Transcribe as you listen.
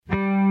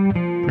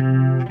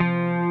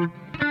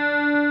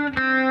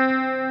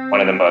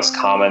one of the most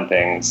common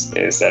things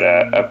is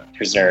that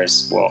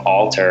prisoners will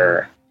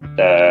alter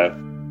the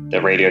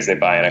radios they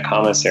buy in a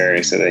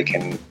commissary so they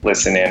can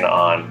listen in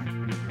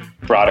on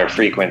broader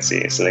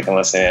frequencies. So they can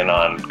listen in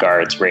on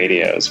guards'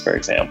 radios, for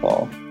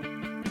example.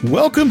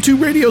 Welcome to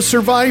Radio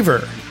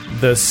Survivor,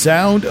 the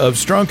sound of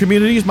strong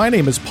communities. My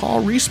name is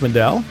Paul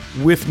Riismandel.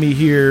 With me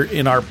here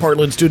in our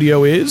Portland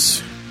studio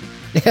is...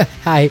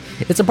 Hi,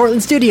 it's a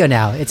Portland studio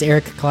now. It's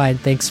Eric Klein.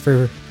 Thanks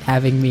for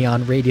having me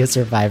on Radio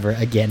Survivor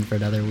again for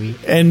another week.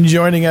 And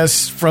joining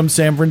us from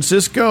San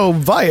Francisco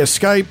via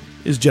Skype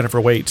is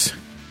Jennifer Waits.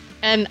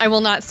 And I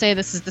will not say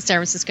this is the San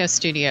Francisco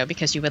studio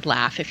because you would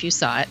laugh if you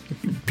saw it.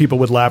 People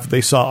would laugh if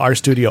they saw our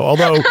studio.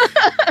 Although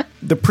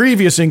the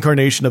previous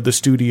incarnation of the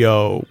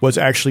studio was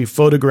actually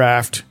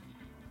photographed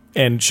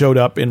and showed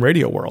up in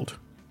Radio World.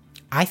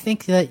 I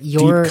think that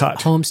your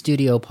home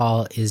studio,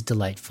 Paul, is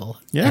delightful.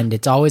 Yeah. And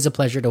it's always a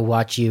pleasure to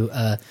watch you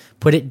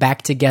put it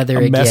back together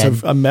again.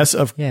 A mess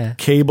of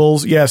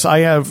cables. Yes, I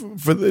have.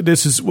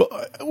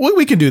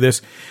 We can do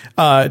this.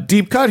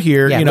 Deep cut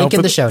here. Yeah, link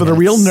in the show for the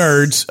real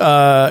nerds.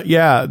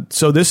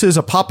 So this is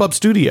a pop-up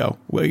studio.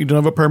 You don't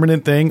have a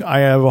permanent thing. I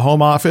have a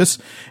home office.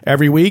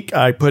 Every week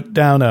I put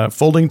down a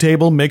folding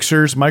table,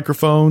 mixers,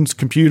 microphones,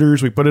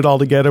 computers. We put it all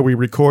together. We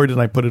record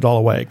and I put it all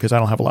away because I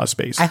don't have a lot of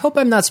space. I hope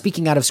I'm not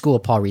speaking out of school,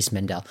 Paul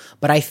Riismandel,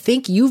 but I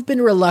think you've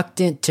been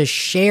reluctant to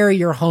share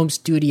your home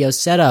studio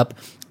setup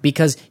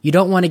because you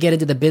don't want to get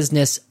into the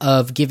business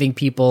of giving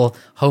people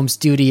home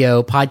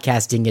studio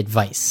podcasting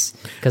advice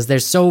because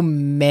there's so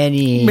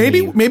many.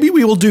 Maybe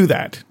we will do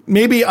that.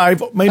 Maybe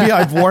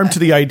I've warmed to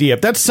the idea.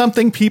 If that's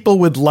something people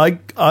would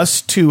like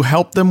us to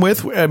help them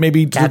with,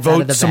 maybe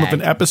devote some of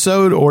an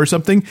episode or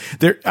something.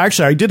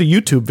 Actually, I did a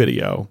YouTube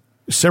video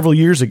several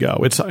years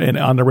ago. It's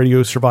on the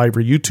Radio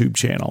Survivor YouTube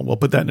channel. We'll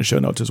put that in the show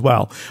notes as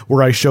well,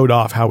 where I showed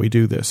off how we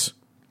do this.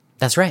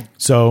 That's right.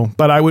 So,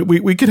 but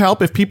we could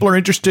help. If people are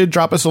interested,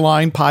 drop us a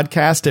line,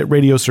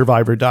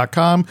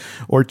 podcast@radiosurvivor.com,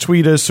 or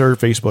tweet us or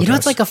Facebook us.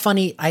 It's like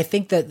I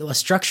think that a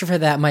structure for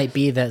that might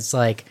be that's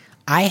like,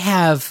 I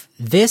have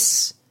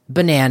this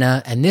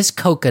banana and this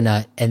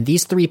coconut and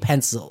these 3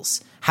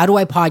 pencils. How do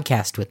I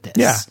podcast with this?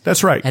 Yeah,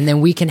 that's right. And then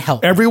we can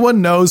help.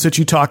 Everyone knows that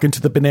you talk into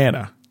the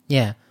banana.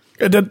 Yeah.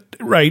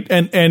 Right,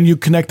 and you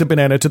connect the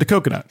banana to the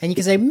coconut. And you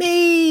can say,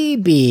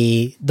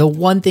 maybe the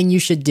one thing you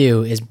should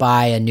do is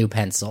buy a new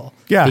pencil.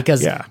 Yeah,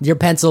 because your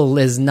pencil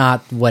is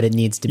not what it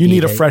needs to be. You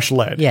need a fresh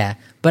lead. Yeah,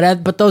 but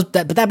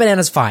that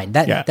banana's fine.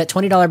 That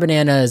 $20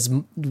 banana is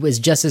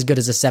just as good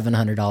as a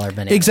 $700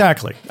 banana.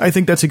 Exactly. I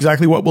think that's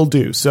exactly what we'll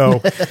do.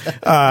 So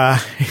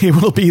it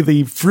will be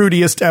the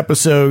fruitiest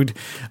episode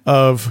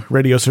of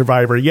Radio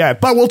Survivor yet.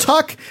 But we'll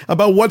talk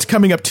about what's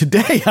coming up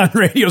today on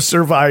Radio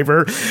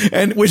Survivor,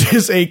 and which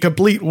is a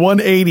complete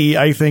 180,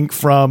 I think,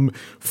 from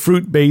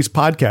fruit-based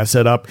podcast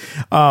setup.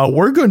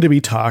 We're going to be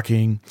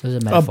talking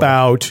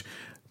about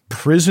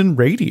prison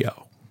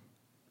radio.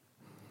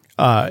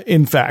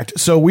 In fact,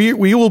 so we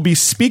will be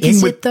speaking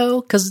Is it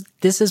though? Because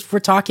we're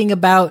talking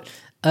about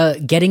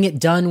getting it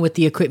done with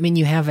the equipment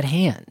you have at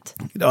hand.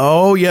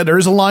 Oh yeah,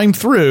 there's a line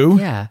through.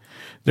 Yeah,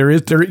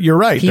 you're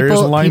right. There is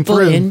a line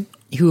through.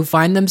 Who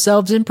find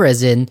themselves in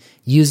prison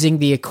using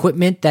the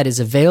equipment that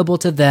is available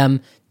to them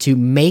to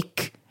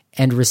make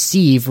and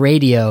receive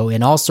radio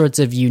in all sorts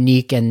of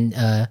unique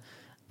and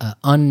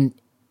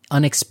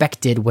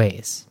unexpected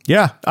ways.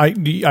 Yeah,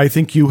 I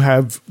think you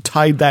have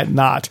tied that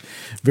knot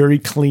very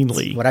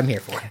cleanly. That's what I'm here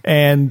for.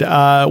 And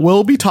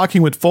we'll be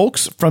talking with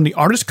folks from the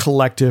artist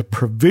collective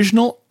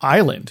Provisional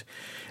Island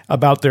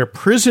about their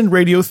prison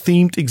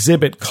radio-themed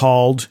exhibit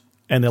called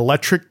An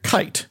Electric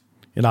Kite.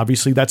 And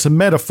obviously that's a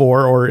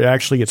metaphor, or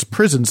actually it's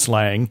prison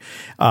slang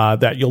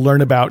that you'll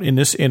learn about in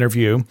this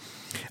interview.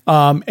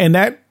 And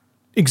that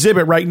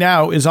exhibit right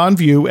now is on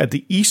view at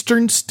the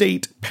Eastern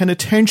State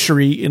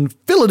Penitentiary in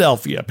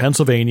Philadelphia,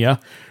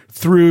 Pennsylvania,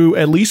 through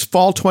at least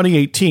fall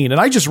 2018.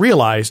 And I just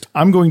realized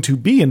I'm going to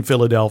be in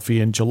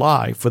Philadelphia in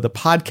July for the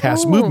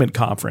Podcast Movement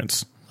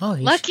Conference. Oh,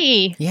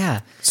 lucky. Yeah.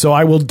 So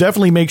I will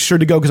definitely make sure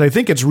to go because I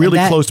think it's really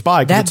close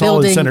by because it's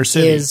all in Center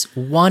City. That building is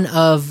one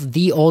of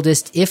the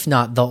oldest, if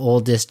not the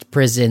oldest,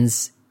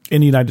 prisons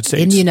in the United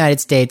States.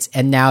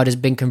 And now it has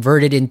been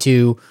converted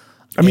into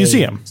a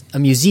museum.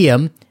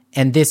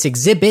 And this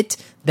exhibit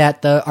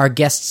that our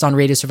guests on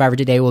Radio Survivor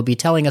today will be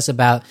telling us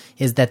about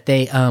is that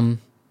they've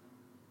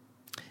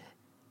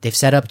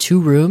set up 2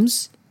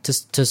 rooms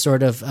to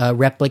sort of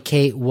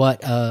replicate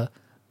what a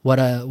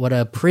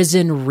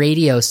prison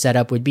radio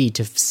setup would be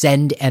to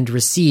send and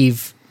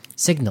receive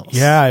signals.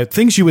 Yeah,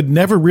 things you would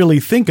never really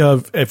think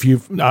of if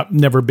you've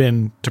never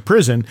been to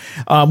prison.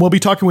 We'll be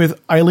talking with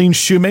Eileen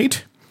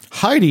Shumate,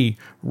 Heidi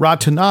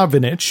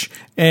Ratanavinich,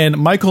 and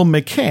Michael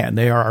McCann.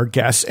 They are our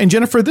guests. And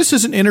Jennifer, this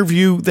is an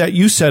interview that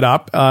you set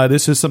up.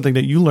 This is something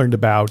that you learned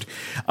about.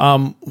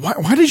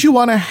 Why did you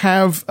want to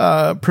have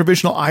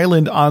Provisional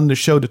Island on the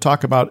show to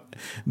talk about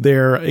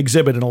their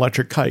exhibit, An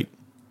Electric Kite?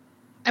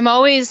 I'm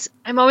always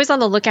on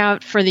the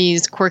lookout for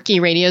these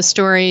quirky radio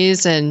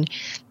stories, and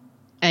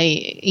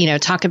I,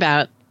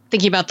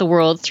 thinking about the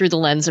world through the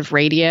lens of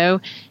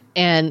radio.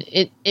 And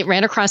it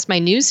ran across my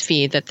news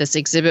feed that this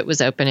exhibit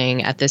was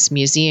opening at this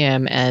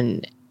museum,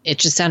 and it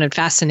just sounded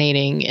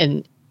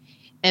fascinating.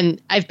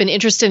 And I've been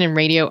interested in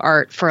radio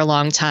art for a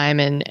long time,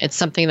 and it's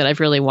something that I've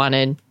really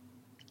wanted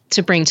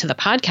to bring to the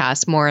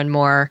podcast more and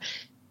more.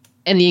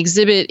 And the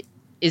exhibit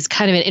is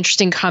kind of an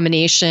interesting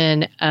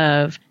combination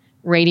of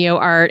radio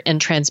art and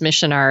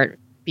transmission art,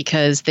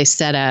 because they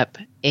set up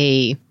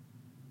a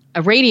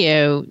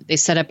radio, they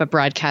set up a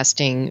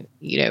broadcasting,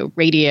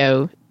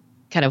 radio,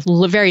 kind of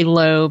very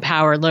low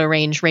power, low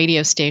range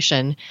radio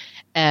station.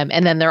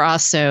 And then they're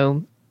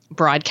also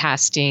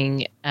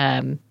broadcasting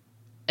a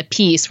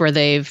piece where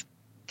they've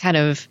kind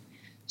of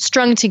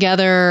strung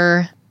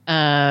together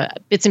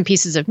bits and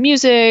pieces of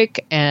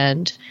music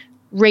and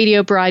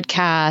radio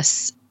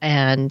broadcasts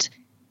and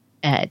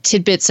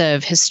tidbits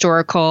of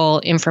historical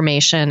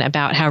information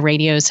about how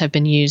radios have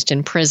been used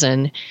in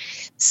prison.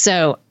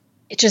 So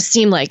it just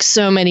seemed like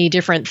so many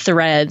different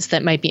threads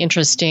that might be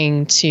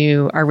interesting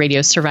to our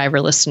radio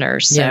survivor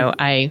listeners. So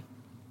I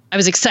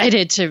was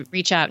excited to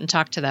reach out and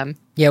talk to them.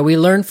 Yeah, we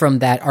learned from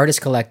that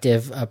artist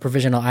collective,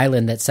 Provisional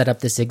Island, that set up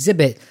this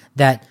exhibit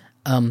that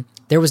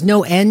there was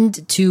no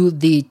end to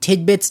the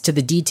tidbits, to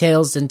the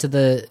details, and to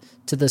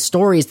the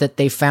stories that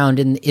they found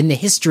in the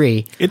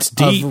history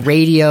of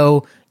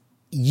radio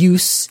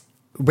use,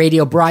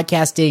 radio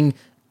broadcasting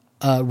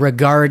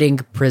regarding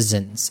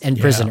prisons and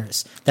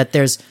prisoners. That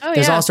there's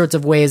all sorts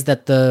of ways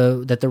that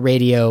the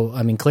radio,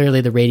 I mean,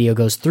 clearly the radio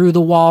goes through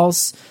the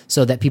walls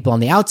so that people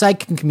on the outside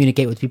can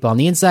communicate with people on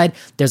the inside.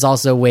 There's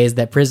also ways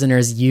that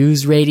prisoners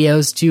use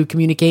radios to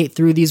communicate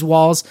through these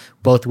walls,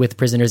 both with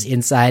prisoners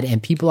inside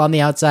and people on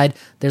the outside.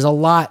 There's a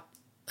lot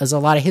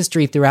of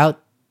history throughout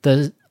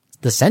the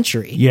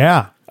century.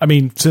 Yeah. I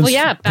mean, since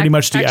pretty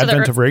much the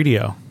advent of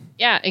radio.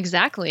 Yeah,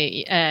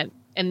 exactly. And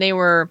they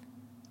were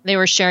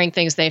sharing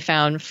things they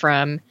found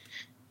from,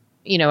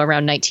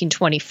 around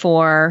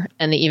 1924,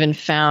 and they even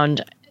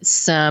found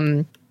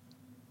some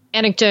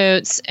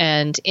anecdotes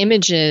and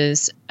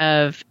images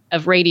of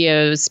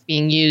radios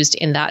being used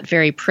in that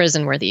very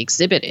prison where the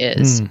exhibit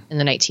is in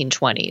the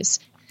 1920s.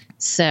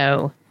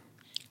 So,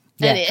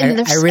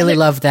 I really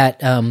love that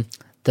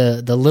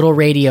the little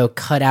radio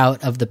cut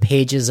out of the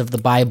pages of the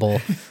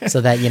Bible,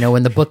 so that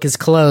when the book is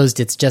closed,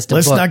 it's just a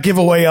Let's book. not give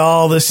away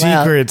all the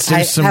secrets.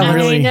 There's some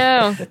really. I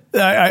know.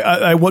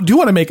 I do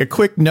want to make a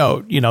quick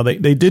note.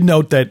 They did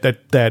note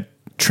that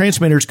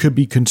transmitters could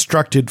be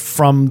constructed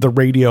from a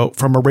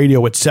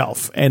radio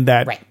itself, and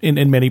that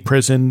in many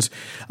prisons,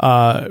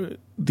 the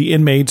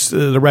inmates,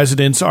 the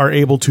residents, are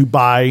able to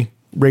buy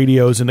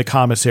radios in the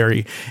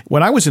commissary.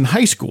 When I was in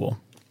high school,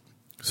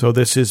 so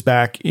this is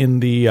back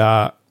in the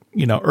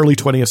early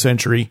 20th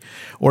century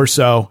or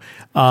so,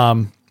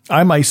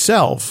 I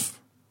myself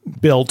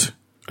built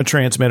a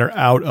transmitter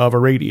out of a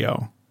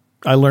radio.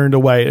 I learned a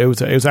way. It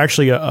was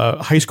actually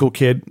a high school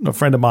kid, a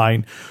friend of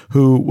mine,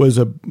 who was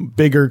a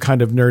bigger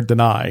kind of nerd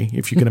than I,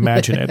 if you can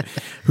imagine it,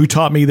 who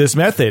taught me this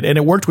method. And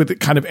it worked with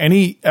kind of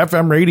any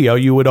FM radio.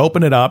 You would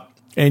open it up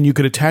and you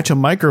could attach a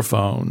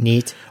microphone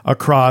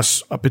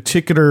across a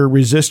particular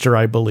resistor,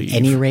 I believe.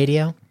 Any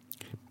radio?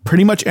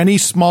 Pretty much any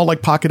small,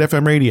 like pocket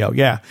FM radio,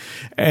 yeah.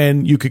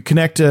 And you could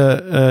connect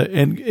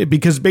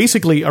because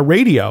basically a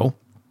radio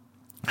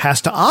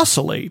has to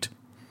oscillate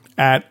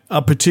at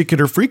a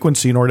particular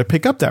frequency in order to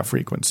pick up that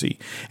frequency.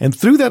 And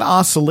through that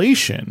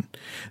oscillation,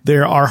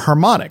 there are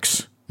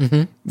harmonics,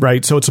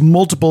 right? So it's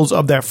multiples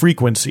of that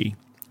frequency,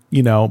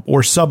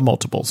 or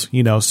submultiples,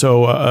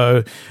 So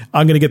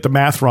I'm going to get the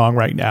math wrong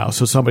right now,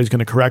 so somebody's going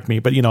to correct me.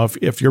 But,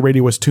 if your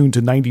radio was tuned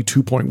to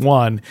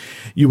 92.1,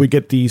 you would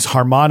get these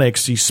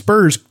harmonics, these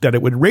spurs that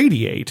it would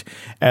radiate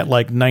at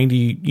like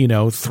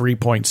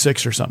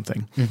 3.6 or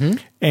something.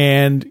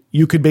 And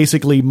you could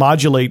basically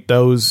modulate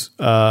those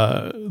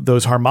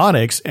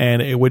harmonics,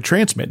 and it would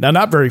transmit. Now,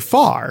 not very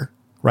far.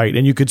 Right.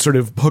 And you could sort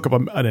of hook up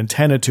an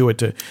antenna to it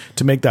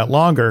to make that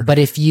longer. But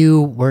if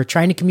you were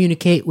trying to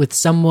communicate with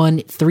someone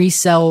 3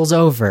 cells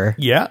over.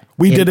 Yeah.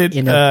 We did it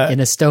in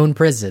a stone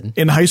prison.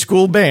 In high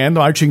school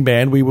marching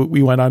band, we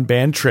went on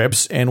band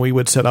trips, and we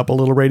would set up a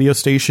little radio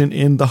station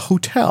in the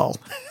hotel.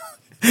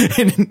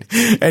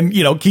 and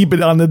keep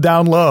it on the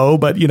down low,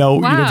 but you've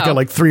got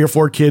like 3 or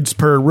 4 kids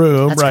per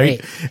room. That's right.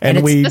 Great. And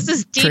this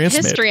is deep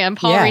history on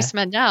Paul Reese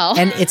Mendel.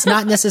 And it's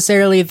not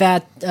necessarily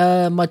that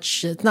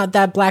much, it's not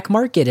that black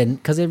market, and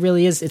because it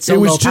really is, it's so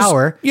low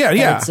power.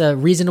 Yeah. It's a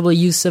reasonable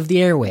use of the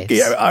airwaves.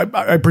 Yeah.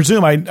 I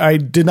presume I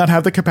did not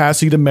have the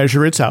capacity to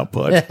measure its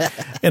output.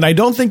 And I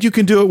don't think you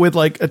can do it with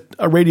like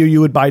a radio you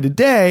would buy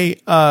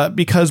today,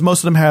 because most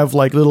of them have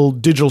like little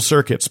digital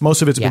circuits.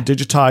 Most of it's been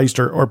digitized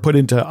or put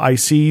into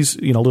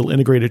ICs, little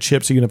integrated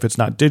chips, even if it's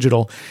not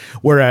digital.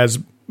 Whereas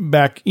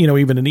back,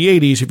 even in the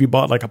 80s, if you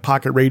bought like a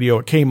pocket radio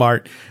at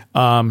Kmart,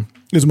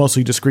 it was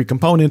mostly discrete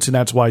components, and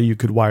that's why you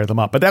could wire them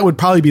up. But that would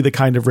probably be the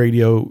kind of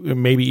radio,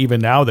 maybe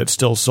even now, that's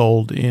still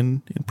sold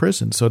in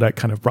prison. So that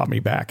kind of brought me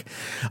back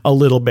a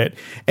little bit.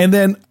 And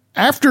then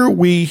After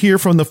we hear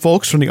from the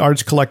folks from the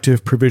Arts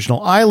Collective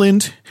Provisional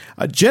Island,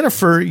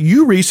 Jennifer,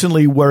 you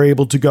recently were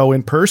able to go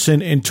in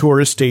person and tour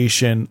a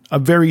station, a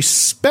very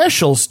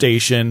special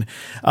station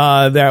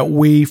that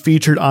we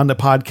featured on the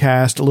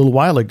podcast a little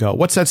while ago.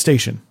 What's that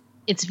station?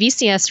 It's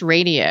VCS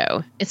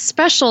Radio. It's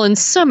special in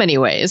so many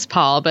ways,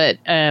 Paul, but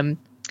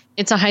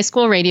it's a high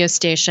school radio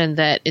station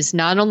that is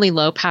not only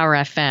low power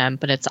FM,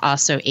 but it's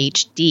also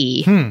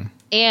HD,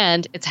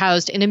 and it's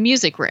housed in a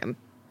music room.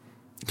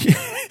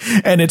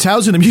 And it's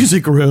housed in a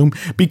music room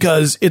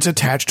because it's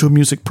attached to a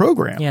music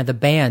program. Yeah, the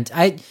band.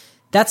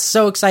 That's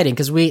so exciting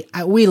because we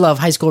love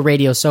high school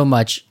radio so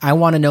much. I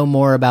want to know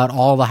more about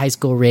all the high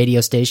school radio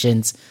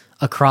stations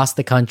across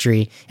the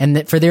country,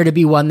 and for there to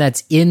be one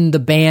that's in the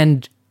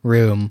band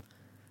room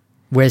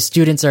where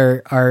students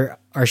are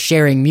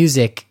sharing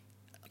music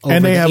over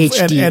and they have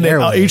HD and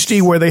airwaves.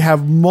 HD where they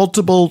have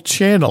multiple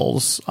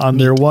channels on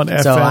their one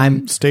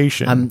FM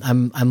station.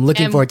 I'm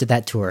looking forward to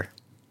that tour.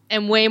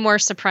 And way more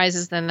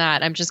surprises than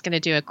that. I'm just going to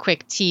do a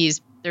quick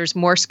tease. There's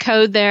Morse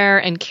code there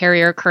and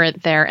carrier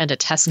current there and a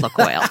Tesla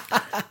coil.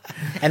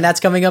 And that's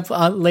coming up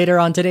later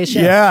on today's show.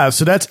 Yeah,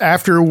 so that's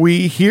after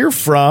we hear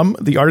from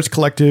the Artist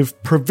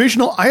Collective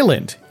Provisional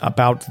Island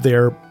about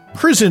their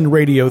prison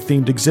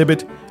radio-themed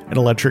exhibit, An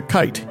Electric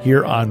Kite,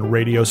 here on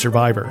Radio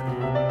Survivor.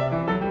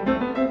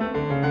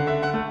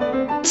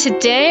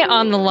 Today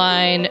on the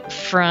line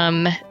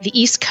from the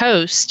East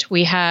Coast,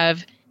 we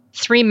have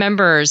 3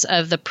 members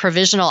of the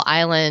Provisional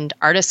Island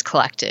Artist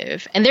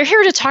Collective, and they're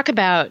here to talk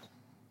about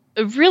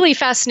a really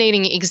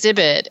fascinating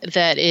exhibit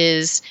that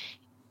is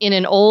in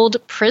an old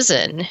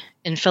prison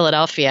in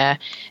Philadelphia,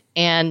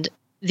 and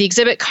the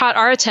exhibit caught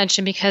our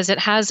attention because it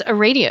has a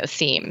radio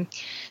theme.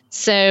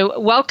 So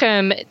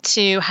welcome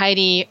to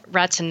Heidi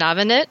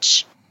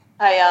Ratanavanich.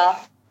 Hi, y'all.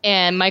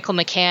 And Michael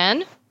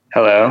McCann.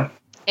 Hello.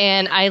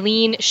 And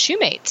Eileen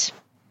Shoemate.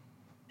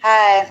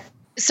 Hi.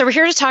 So we're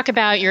here to talk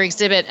about your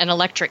exhibit, An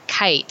Electric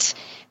Kite,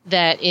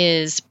 that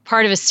is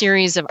part of a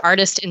series of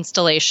artist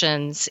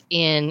installations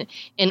in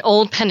an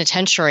old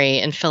penitentiary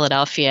in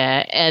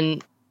Philadelphia.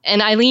 And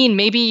Eileen,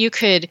 maybe you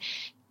could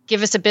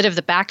give us a bit of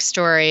the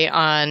backstory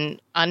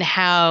on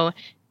how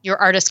your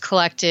artist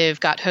collective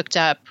got hooked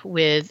up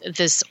with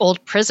this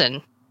old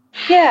prison.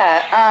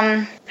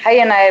 Yeah,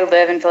 Heidi and I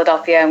live in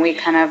Philadelphia, and we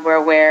kind of were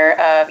aware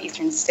of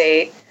Eastern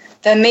State.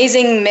 The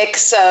amazing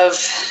mix of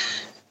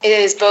it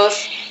is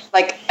both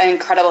like an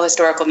incredible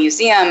historical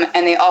museum,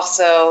 and they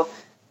also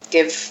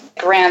give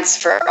grants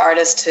for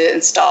artists to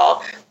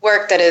install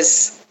work that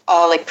is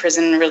all like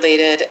prison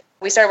related.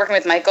 We started working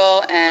with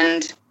Michael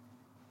and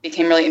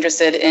became really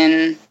interested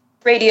in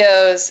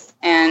radios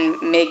and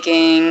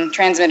making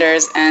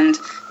transmitters, and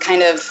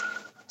kind of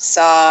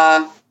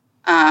saw,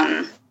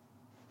 well,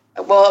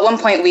 at one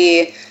point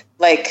we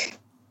I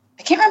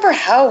can't remember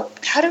how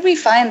did we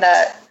find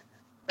that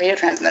radio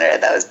transmitter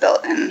that was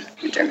built in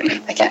Germany?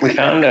 I can't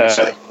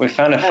remember. We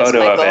found a That's photo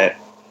Michael. of it.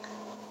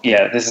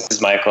 Yeah, this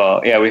is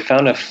Michael. Yeah, we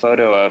found a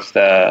photo of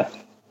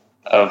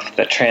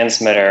the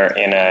transmitter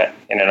in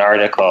an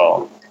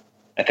article.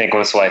 I think it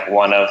was like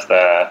one of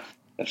the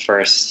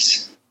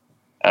first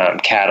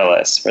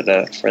catalysts for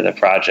the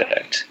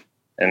project.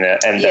 And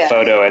the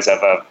photo is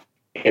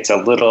it's a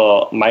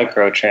little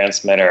micro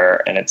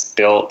transmitter, and it's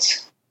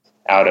built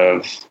out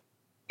of,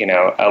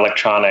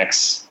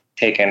 electronics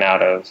taken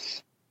out of,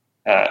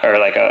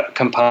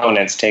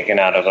 components taken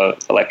out of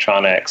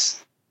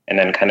electronics, and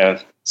then kind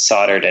of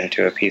soldered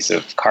into a piece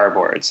of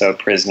cardboard. So a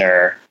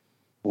prisoner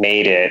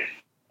made it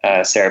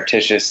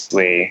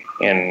surreptitiously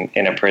in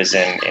a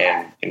prison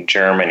in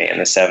Germany in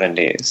the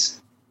 70s.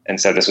 And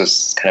so this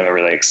was kind of a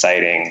really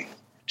exciting,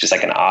 just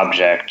like an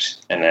object,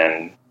 and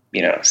then,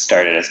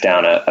 started us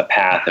down a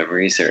path of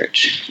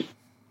research.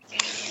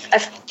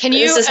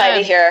 This is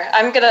Heidi here.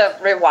 I'm going to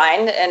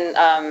rewind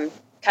and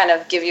kind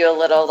of give you a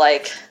little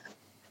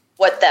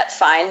what that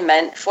find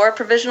meant for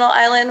Provisional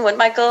Island when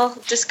Michael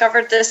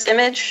discovered this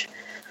image.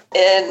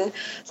 In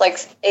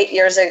 8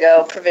 years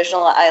ago,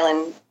 Provisional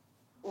Island,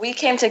 we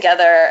came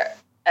together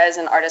as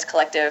an artist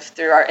collective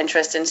through our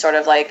interest in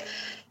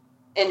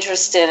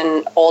interest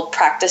in old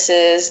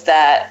practices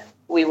that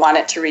we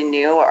wanted to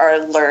renew or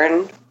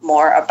learn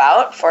more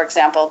about. For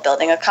example,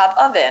 building a cob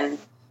oven,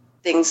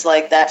 things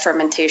like that,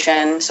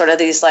 fermentation, sort of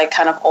these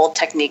kind of old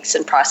techniques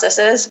and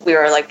processes. We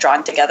were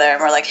drawn together,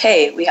 and we're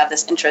hey, we have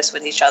this interest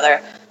with each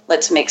other.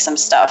 Let's make some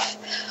stuff.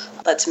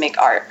 Let's make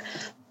art.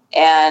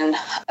 And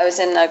I was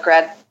in a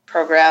grad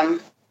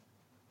program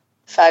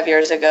 5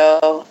 years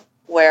ago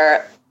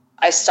where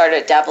I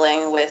started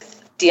dabbling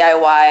with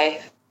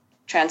DIY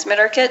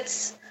transmitter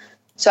kits.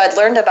 So I'd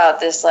learned about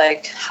this,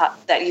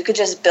 that you could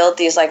just build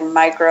these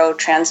micro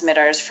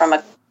transmitters from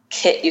a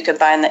kit you could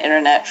buy on the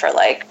internet for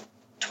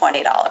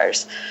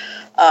 $20.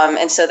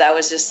 And so that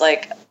was just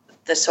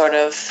the sort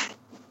of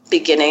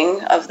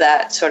beginning of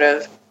that sort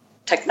of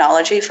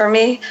technology for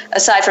me,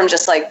 aside from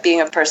just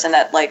being a person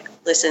that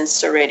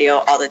listens to radio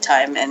all the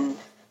time and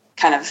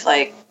kind of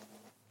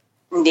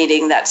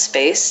needing that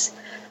space.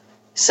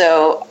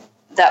 So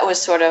that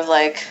was sort of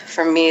like,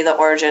 for me, the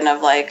origin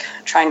of like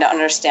trying to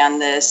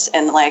understand this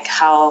and like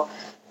how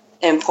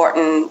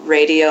important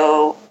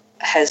radio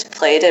has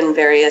played in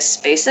various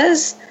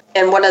spaces.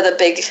 And one of the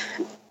big,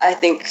 I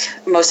think,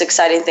 most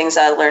exciting things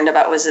that I learned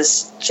about was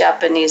this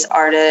Japanese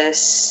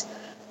artist.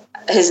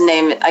 His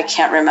name, I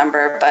can't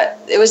remember, but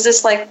it was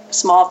this like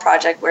small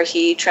project where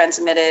he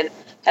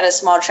had a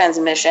small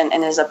transmission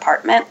in his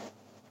apartment,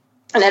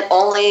 and it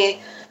only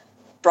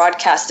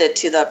broadcasted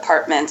to the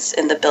apartments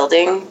in the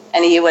building.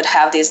 And he would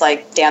have these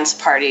like dance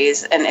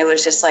parties, and it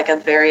was just like a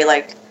very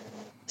like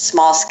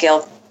small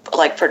scale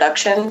like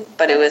production,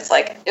 but it was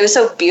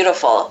so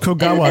beautiful in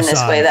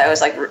this way that I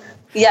was like,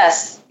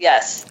 yes.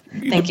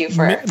 Thank you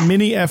for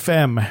Mini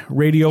FM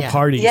radio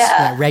parties.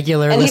 Yeah,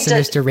 regular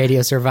listeners to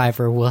Radio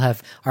Survivor will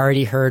have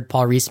already heard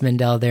Paul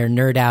Riismandel there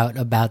nerd out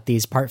about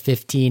these Part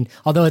 15,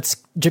 although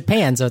it's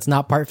Japan, so it's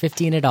not Part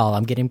 15 at all.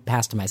 I'm getting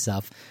past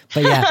myself.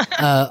 But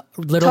yeah,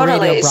 little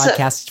radio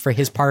broadcasts for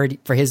his party,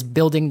 for his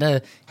building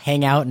to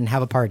hang out and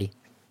have a party.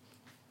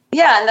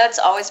 Yeah, and that's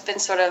always been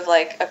sort of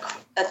like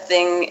a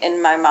thing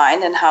in my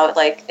mind, and how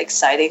like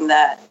exciting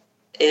that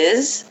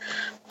is.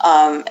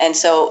 And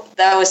so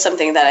that was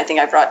something that I think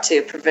I brought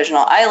to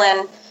Provisional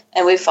Island,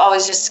 and we've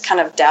always just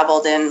kind of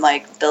dabbled in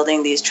like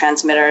building these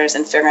transmitters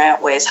and figuring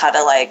out ways how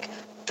to like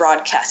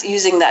broadcast,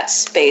 using that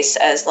space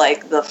as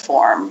like the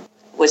form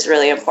was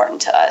really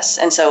important to us.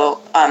 And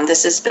so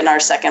this has been our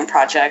second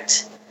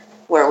project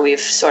where we've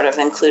sort of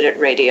included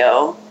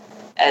radio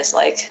as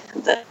like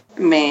the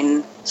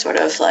main sort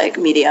of like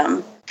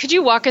medium. Could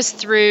you walk us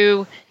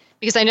through,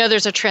 because I know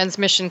there's a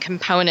transmission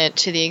component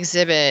to the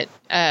exhibit,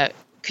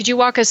 could you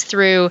walk us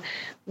through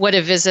what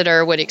a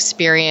visitor would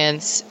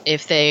experience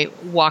if they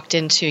walked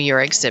into your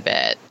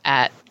exhibit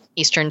at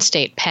Eastern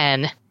State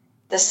Penn?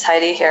 This is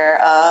Heidi here.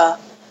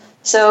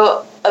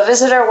 So a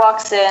visitor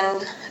walks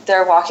in,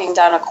 they're walking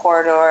down a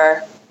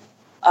corridor,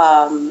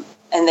 and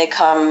there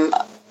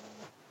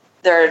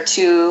are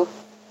two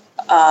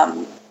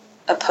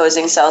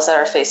opposing cells that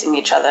are facing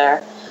each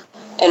other.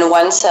 In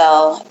one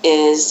cell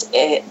is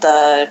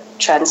the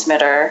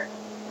transmitter,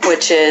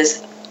 which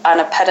is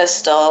on a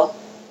pedestal.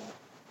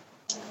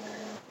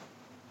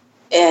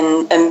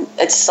 And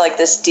it's like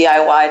this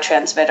DIY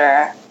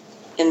transmitter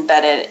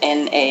embedded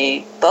in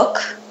a book,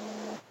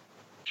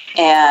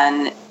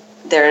 and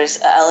there's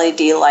a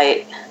LED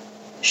light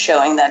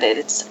showing that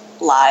it's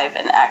live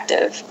and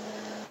active.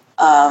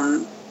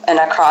 And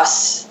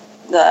across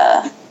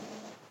the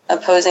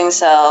opposing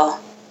cell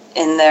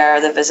in there,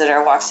 the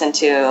visitor walks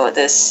into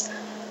this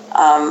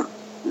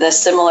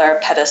similar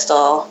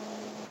pedestal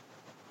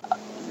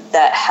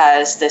that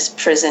has this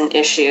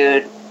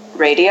prison-issued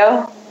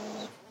radio.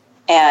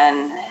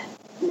 And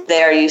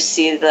there you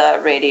see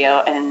the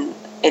radio, and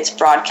it's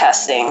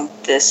broadcasting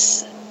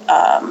this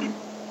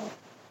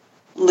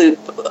loop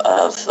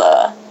of,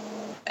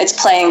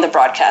 it's playing the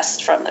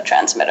broadcast from the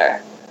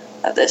transmitter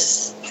of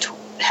this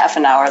half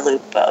an hour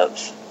loop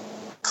of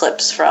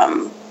clips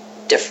from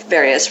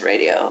various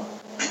radio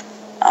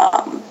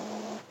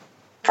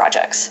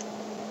projects.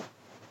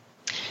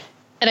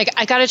 And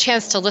I got a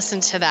chance to listen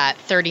to that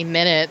 30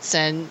 minutes,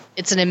 and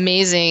it's an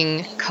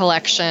amazing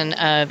collection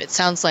of, it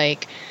sounds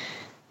like,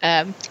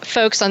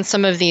 folks on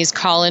some of these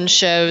call-in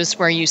shows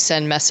where you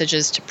send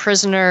messages to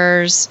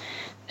prisoners,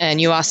 and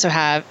you also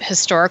have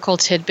historical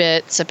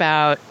tidbits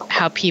about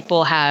how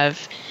people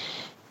have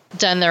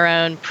done their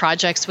own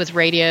projects with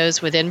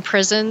radios within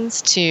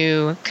prisons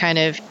to kind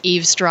of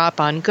eavesdrop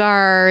on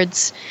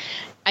guards.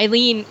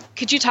 Eileen,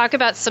 could you talk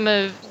about some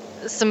of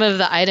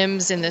the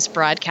items in this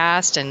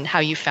broadcast and how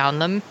you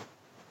found them?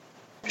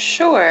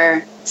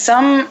 Sure.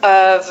 Some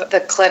of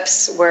the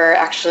clips were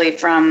actually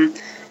from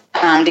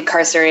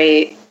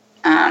Decarcerate,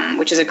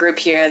 which is a group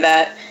here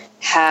that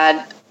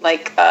had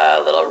like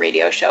a little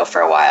radio show for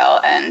a while,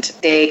 and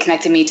they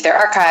connected me to their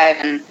archive.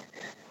 And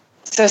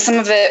so some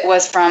of it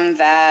was from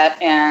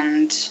that,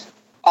 and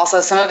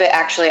also some of it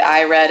actually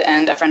I read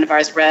and a friend of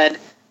ours read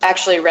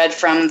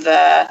from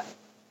the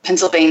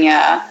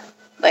Pennsylvania,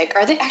 like, or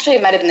I think actually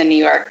it might have been the New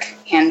York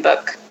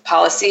handbook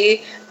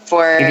policy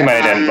for... I think you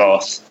might have done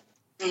both.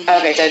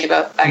 Okay, did I do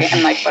both?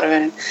 I'm like, what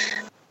am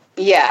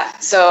I... Yeah,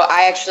 so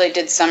I actually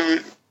did some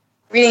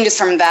reading just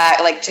from that,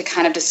 like to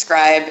kind of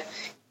describe,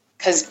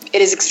 because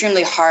it is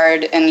extremely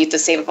hard and you have to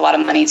save up a lot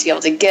of money to be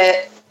able to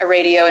get a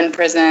radio in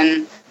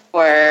prison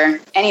or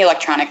any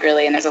electronic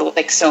really, and there's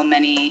like so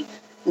many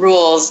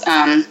rules.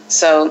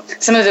 So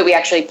some of it we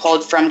actually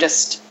pulled from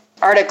just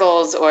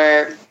articles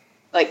or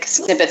like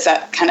snippets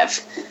that kind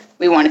of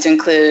we wanted to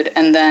include.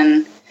 And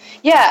then,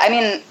 yeah, I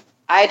mean,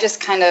 I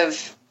just kind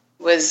of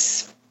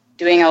was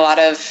doing a lot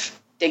of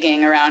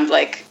digging around,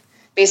 like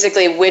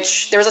basically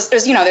there's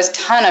a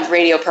ton of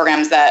radio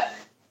programs that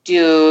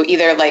do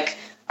either like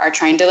are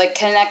trying to like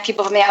connect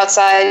people from the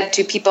outside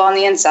to people on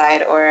the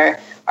inside, or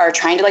are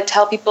trying to like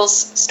tell people's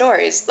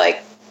stories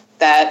like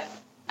that,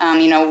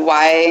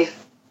 why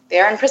they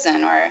are in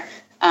prison, or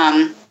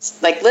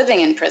like living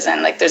in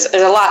prison. Like there's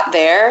a lot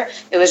there.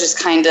 It was just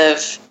kind of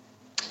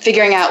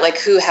figuring out like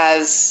who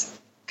has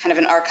kind of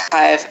an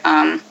archive.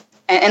 And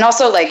and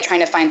also like trying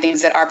to find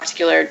things that are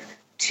particular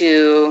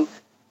to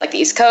like the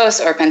East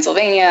Coast or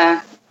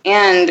Pennsylvania.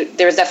 And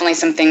there was definitely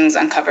some things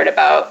uncovered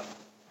about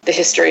the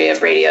history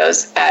of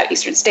radios at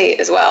Eastern State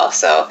as well.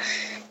 So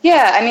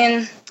yeah, I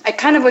mean, I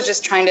kind of was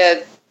just trying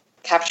to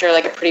capture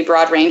like a pretty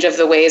broad range of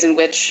the ways in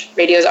which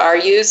radios are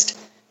used,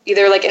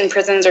 either like in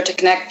prisons or to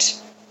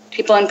connect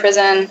people in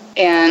prison.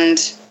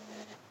 And,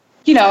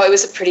 you know, it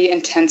was a pretty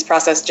intense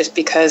process just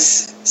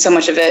because so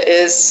much of it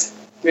is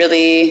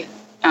really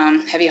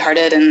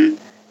heavy-hearted and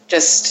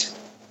just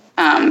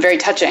very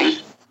touching.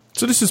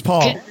 So this is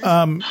Paul,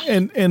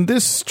 and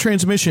this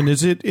transmission,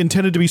 is it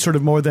intended to be sort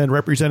of more than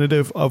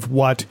representative of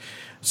what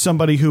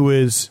somebody who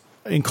is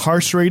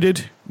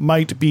incarcerated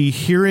might be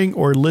hearing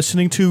or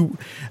listening to,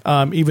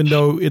 even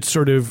though it's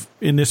sort of,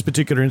 in this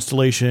particular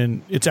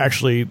installation, it's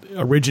actually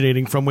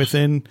originating from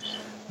within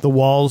the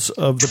walls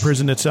of the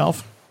prison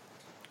itself?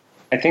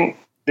 I think,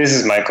 this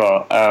is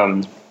Michael,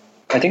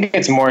 I think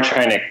it's more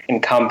trying to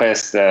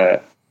encompass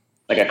a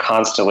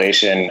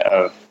constellation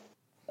of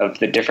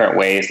the different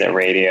ways that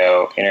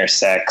radio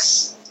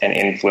intersects and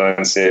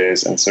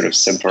influences and sort of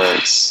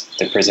subverts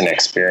the prison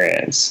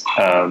experience.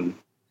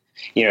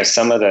 You know,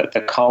 some of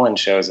the call-in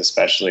shows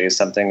especially is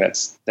something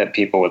that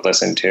people would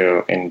listen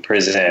to in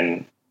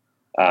prison.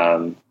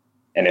 And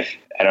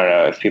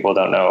if people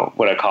don't know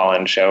what a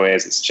call-in show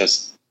is, it's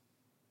just,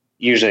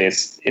 usually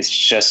it's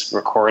just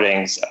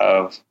recordings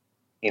of,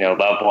 you know,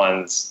 loved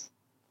ones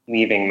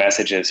leaving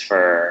messages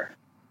for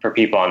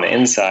people on the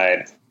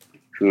inside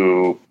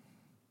who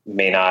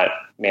may not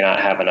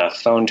have enough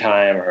phone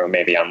time, or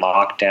maybe on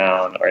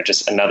lockdown, or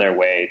just another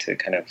way to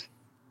kind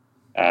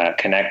of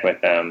connect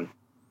with them.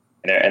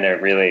 And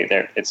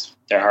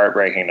they're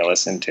heartbreaking to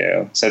listen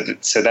to.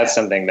 So that's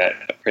something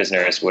that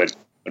prisoners would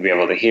be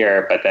able to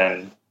hear. But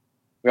then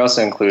we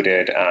also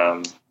included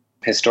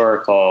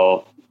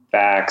historical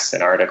facts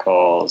and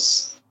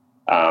articles,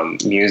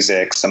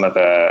 music, some of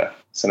the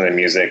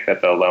music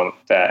that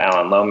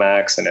Alan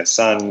Lomax and his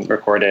son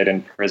recorded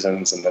in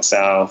prisons in the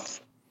South.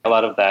 A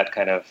lot of that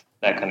kind of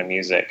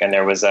music. And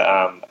there was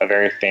a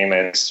very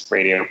famous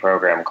radio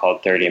program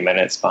called 30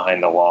 Minutes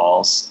Behind the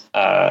Walls,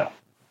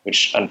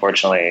 which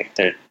unfortunately,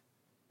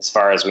 as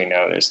far as we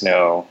know, there's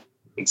no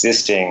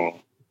existing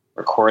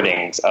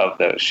recordings of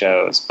those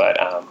shows. But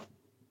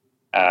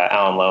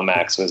Alan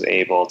Lomax was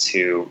able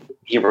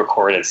he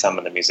recorded some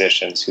of the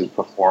musicians who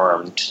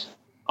performed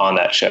on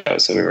that show,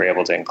 so we were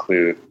able to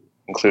include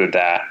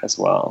that as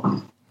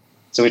well.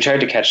 So we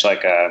tried to catch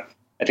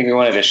I think we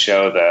wanted to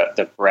show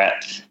the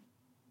breadth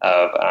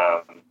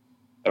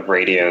of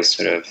radio's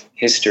sort of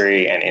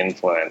history and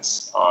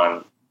influence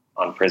on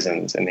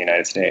prisons in the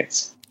United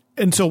States.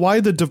 And so why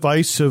the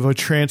device of a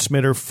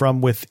transmitter from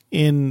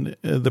within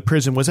the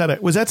prison? Was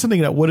that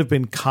something that would have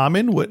been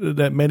common,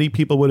 that many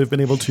people would have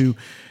been able to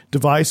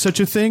devise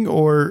such a thing?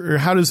 Or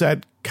how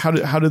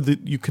did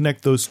you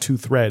connect those two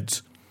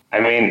threads? I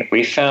mean,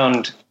 we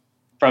found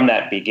from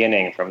that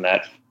beginning,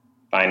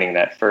 finding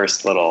that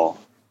first little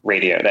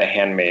radio, that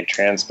handmade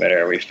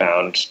transmitter, we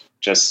found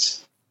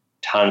just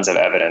tons of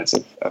evidence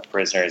of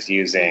prisoners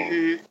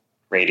using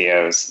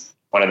radios.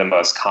 One of the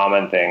most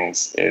common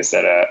things is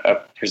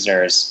that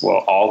prisoners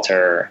will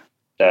alter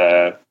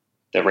the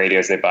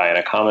radios they buy in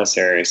a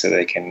commissary so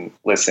they can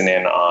listen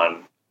in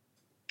on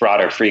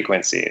broader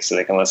frequencies. So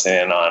they can listen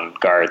in on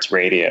guards'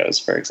 radios,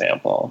 for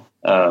example.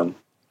 And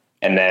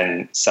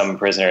then some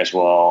prisoners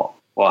will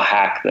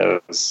hack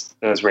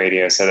those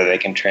radios so that they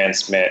can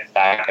transmit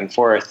back and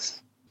forth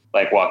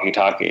like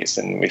walkie-talkies.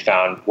 And we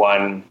found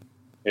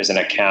there's an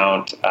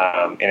account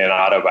in an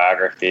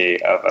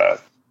autobiography of a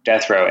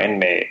death row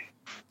inmate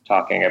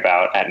talking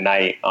about at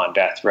night on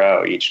death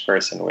row, each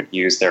person would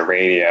use their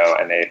radio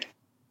and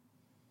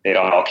they'd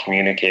all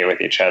communicate with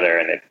each other,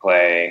 and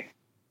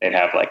they'd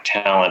have like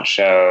talent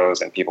shows,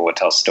 and people would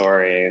tell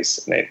stories,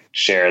 and they'd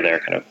share their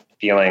kind of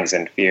feelings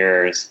and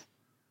fears.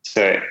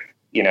 So,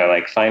 you know,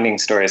 like finding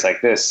stories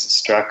like this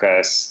struck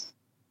us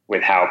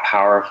with how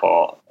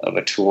powerful of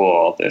a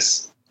tool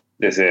this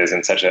is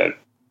in such a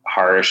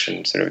harsh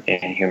and sort of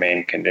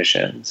inhumane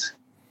conditions.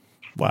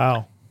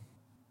 Wow.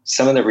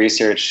 Some of the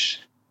research,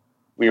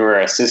 we were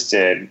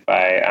assisted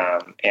by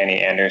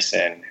Annie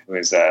Anderson, who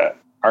is an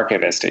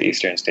archivist at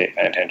Eastern State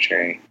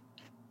Penitentiary,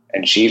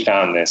 and she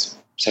found this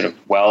sort of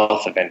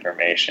wealth of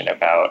information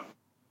about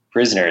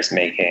prisoners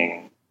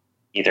making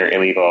either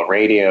illegal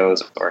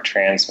radios or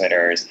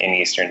transmitters in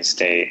Eastern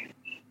State,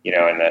 you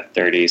know, in the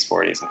 30s,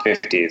 40s, and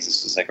 50s.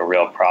 This was like a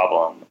real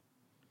problem.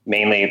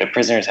 Mainly, the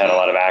prisoners had a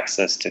lot of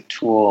access to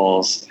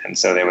tools, and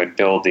so they would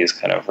build these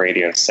kind of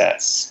radio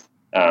sets,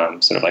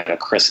 sort of like a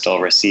crystal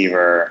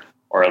receiver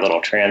or a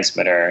little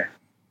transmitter,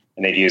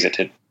 and they'd use it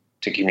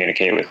to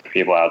communicate with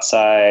people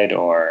outside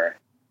or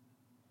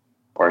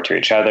to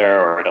each other,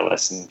 or to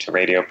listen to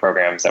radio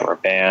programs that were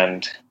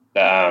banned.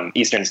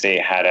 Eastern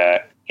State had an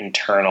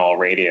internal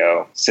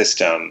radio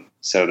system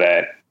so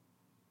that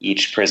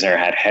each prisoner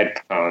had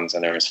headphones,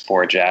 and there was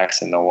 4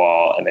 jacks in the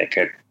wall, and they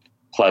could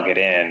plug it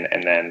in,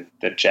 and then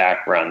the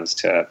jack runs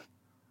to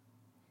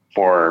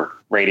 4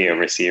 radio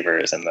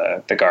receivers, and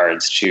the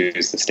guards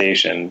choose the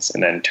stations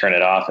and then turn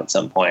it off at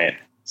some point.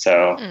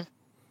 So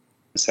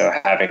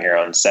having your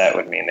own set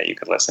would mean that you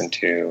could listen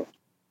to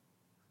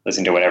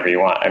whatever you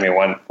want. I mean,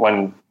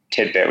 one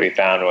tidbit we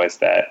found was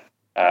that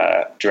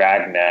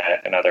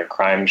Dragnet and other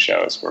crime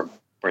shows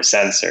were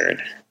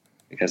censored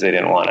because they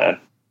didn't want to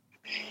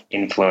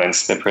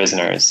influence the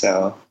prisoners.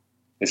 So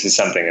this is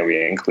something that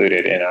we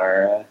included in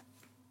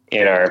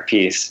our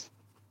piece.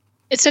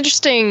 It's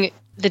interesting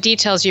the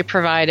details you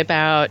provide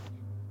about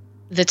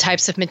the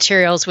types of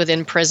materials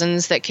within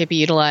prisons that could be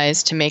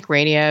utilized to make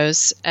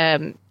radios.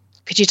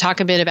 Could you talk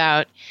a bit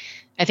about,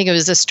 I think it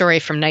was a story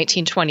from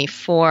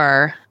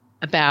 1924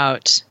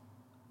 about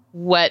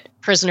what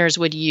prisoners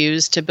would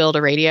use to build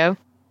a radio?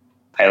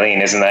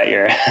 Eileen, isn't that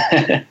your...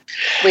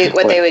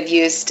 what they would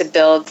use to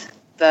build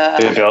the...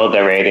 To build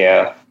the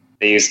radio.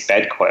 They used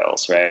bed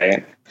coils,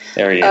 right?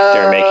 They were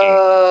making...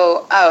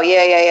 Oh,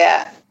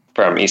 yeah.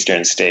 From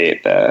Eastern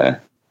State. Yeah,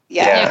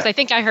 because I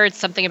think I heard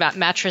something about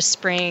mattress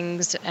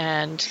springs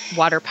and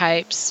water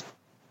pipes.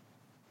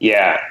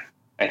 Yeah,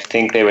 I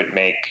think they would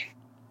make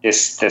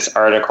this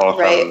article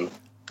from...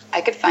 I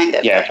could find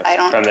it. Yeah, I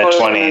don't from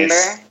totally the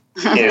 20s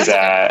remember. is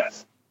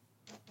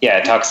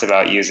it talks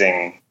about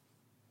using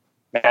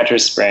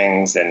mattress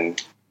springs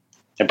and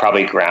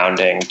probably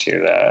grounding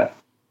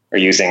or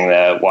using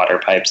the water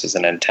pipes as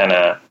an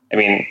antenna. I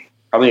mean,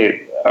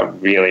 probably a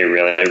really,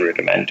 really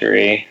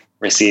rudimentary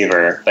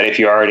receiver. But if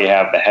you already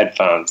have the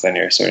headphones, then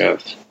you're sort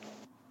of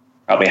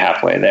probably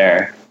halfway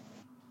there.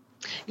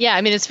 Yeah,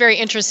 I mean, it's very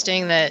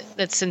interesting that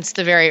since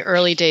the very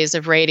early days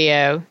of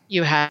radio,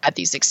 you had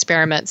these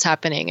experiments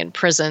happening in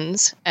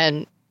prisons.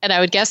 And I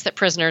would guess that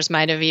prisoners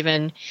might have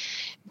even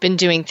been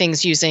doing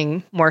things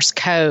using Morse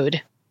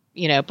code,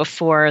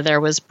 before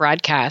there was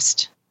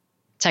broadcast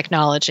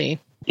technology.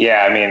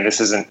 Yeah, I mean, this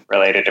isn't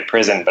related to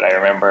prison, but I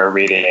remember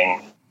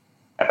reading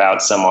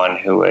about someone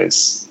who was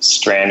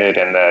stranded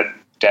in the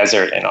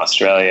desert in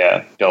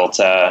Australia, built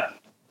a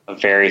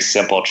very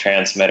simple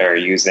transmitter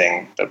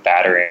using the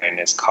battery in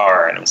his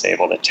car, and was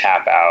able to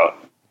tap out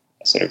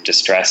a sort of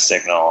distress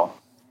signal,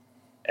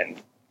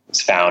 and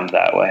was found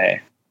that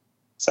way.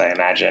 So I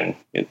imagine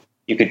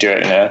you could do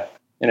it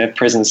in a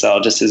prison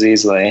cell just as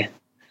easily.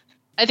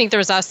 I think there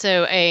was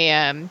also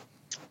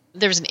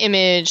there was an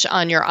image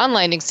on your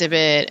online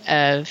exhibit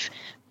of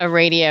a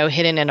radio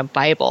hidden in a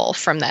Bible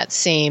from that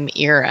same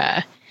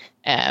era.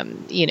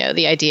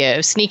 The idea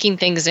of sneaking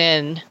things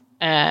in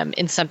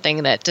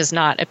something that does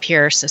not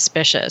appear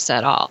suspicious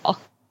at all.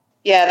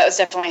 Yeah, that was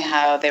definitely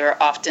how they were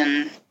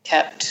often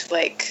kept,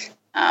 like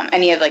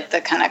any of like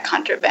the kind of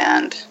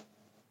contraband,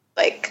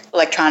 like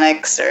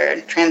electronics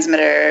or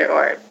transmitter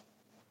or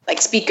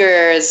like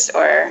speakers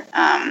or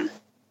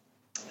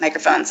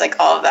microphones, like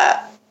all of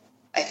that,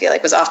 I feel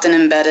like was often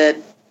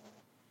embedded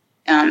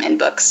in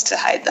books to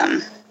hide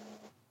them.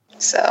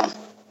 So,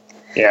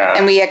 yeah.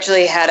 And we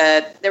actually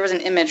there was an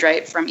image,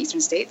 right, from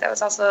Eastern State that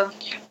was also...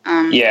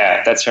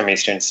 yeah, that's from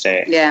Eastern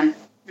State. Yeah.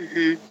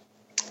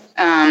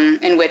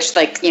 Mm-hmm. In which,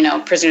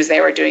 prisoners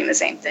there were doing the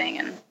same thing.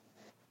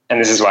 And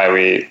this is why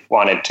we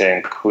wanted to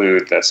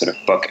include the sort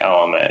of book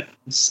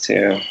elements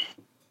to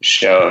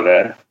show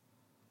the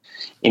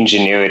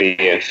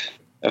ingenuity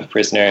of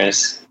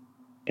prisoners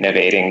in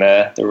evading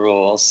the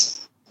rules.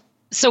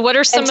 So what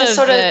are some and to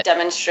sort of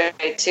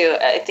demonstrate too,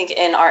 I think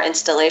in our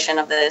installation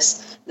of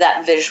this,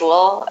 that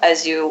visual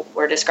as you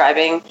were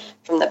describing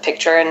from the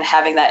picture and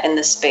having that in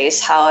the space,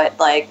 how it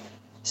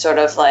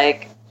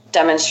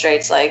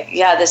demonstrates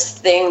this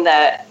thing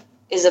that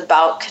is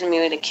about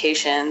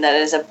communication, that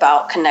is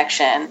about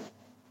connection,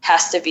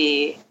 has to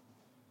be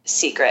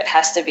secret,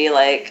 has to be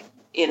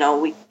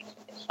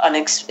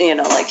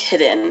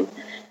hidden.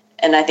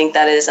 And I think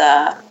that is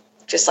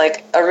just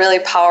a really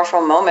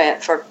powerful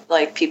moment for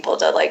people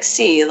to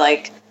see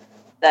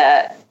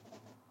that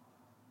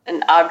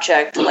an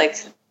object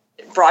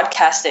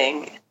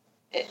broadcasting,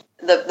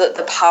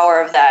 the power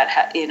of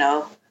that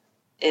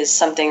is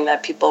something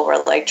that people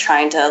were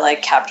trying to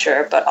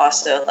capture, but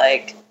also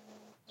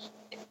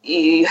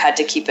you had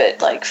to keep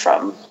it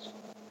from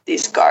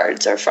these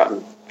guards or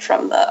from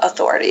the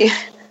authority.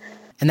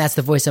 And that's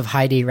the voice of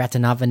Heidi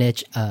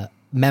Ratanavanich,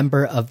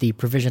 member of the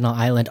Provisional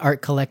Island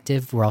Art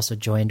Collective. We're also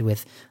joined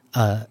with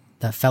the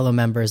fellow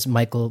members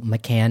Michael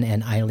McCann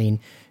and Eileen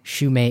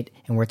Shumate,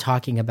 and we're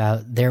talking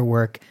about their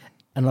work,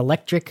 An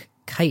Electric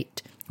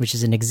Kite, which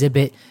is an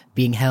exhibit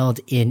being held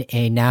in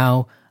a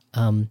now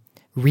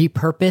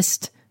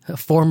repurposed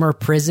former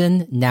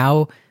prison,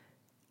 now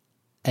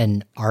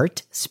an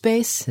art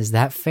space. Is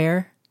that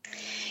fair?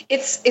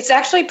 It's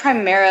actually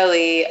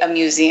primarily a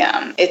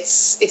museum.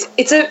 It's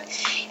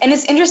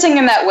interesting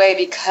in that way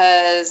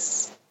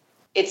because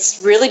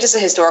it's really just a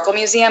historical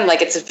museum.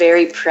 It's a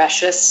very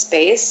precious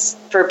space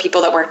for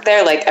people that work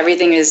there.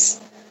 Everything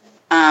is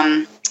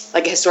a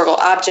historical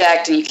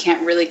object, and you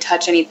can't really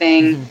touch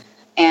anything. Mm-hmm.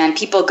 And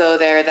people go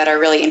there that are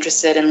really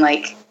interested in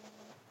the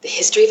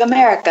history of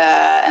America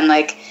and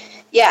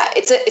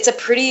it's a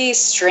pretty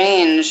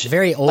strange,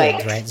 very old,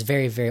 right? It's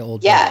very, very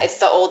old. Yeah, it's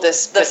the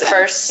oldest. It's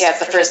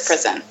the first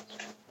prison.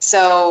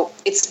 So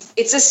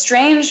it's a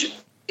strange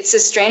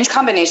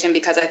combination,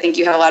 because I think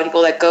you have a lot of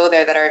people that go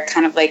there that are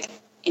kind of like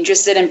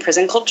interested in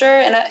prison culture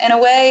in a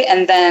way,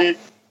 and then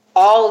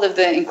all of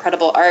the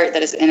incredible art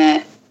that is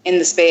in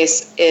the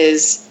space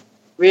is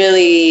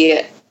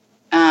really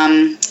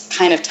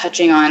kind of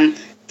touching on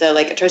the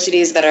like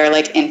atrocities that are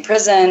like in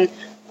prison,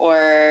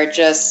 or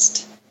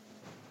just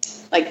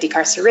like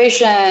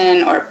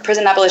decarceration or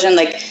prison abolition.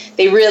 Like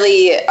they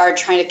really are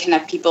trying to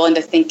connect people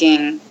into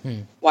thinking,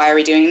 why are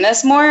we doing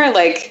this more?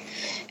 Like,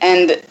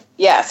 and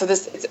yeah, so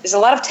there's a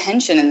lot of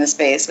tension in the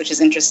space, which is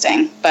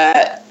interesting,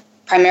 but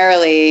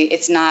primarily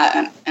it's not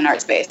an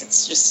art space.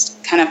 It's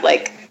just kind of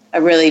like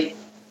a really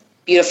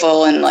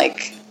beautiful and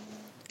like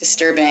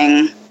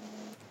disturbing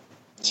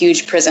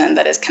huge prison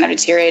that is kind of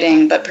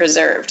deteriorating but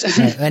preserved.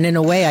 And in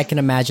a way, I can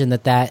imagine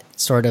that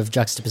sort of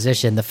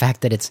juxtaposition, the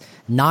fact that it's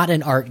not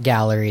an art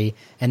gallery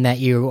and that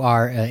you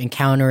are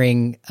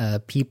encountering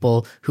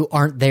people who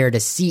aren't there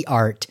to see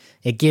art,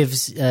 it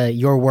gives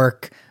your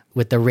work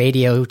with the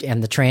radio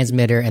and the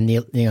transmitter and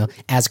the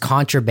as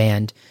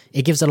contraband,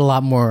 it gives it a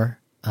lot more.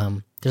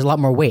 There's a lot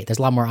more weight. There's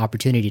a lot more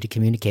opportunity to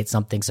communicate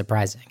something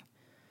surprising.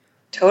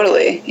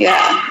 Totally,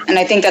 yeah. And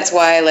I think that's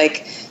why,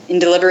 like, in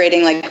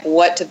deliberating, like,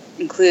 what to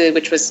include,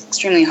 which was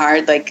extremely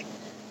hard, like,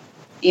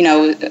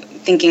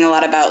 thinking a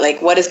lot about,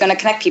 like, what is going to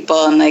connect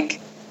people and,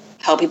 like,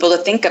 help people to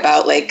think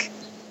about, like,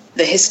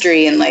 the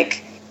history and,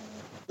 like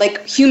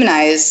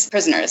humanize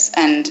prisoners.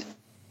 And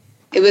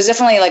it was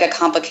definitely, like, a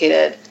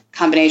complicated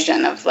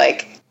combination of,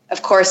 like,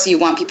 of course you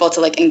want people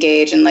to, like,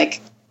 engage and, like,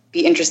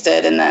 be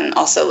interested, and then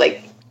also,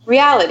 like,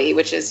 reality,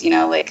 which is,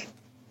 like,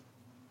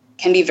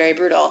 can be very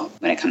brutal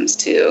when it comes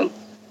to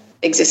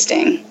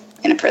existing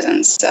in a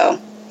prison.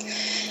 So,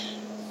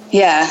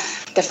 yeah,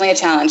 definitely a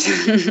challenge.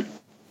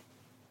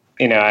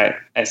 I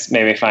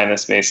made me find the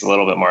space a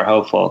little bit more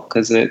hopeful,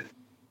 because we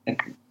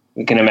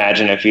can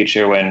imagine a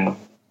future when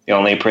the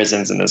only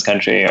prisons in this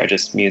country are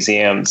just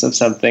museums of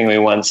something we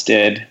once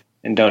did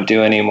and don't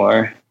do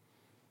anymore.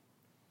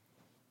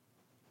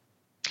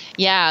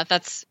 Yeah,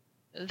 that's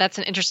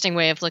an interesting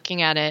way of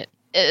looking at it.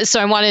 So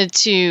I wanted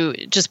to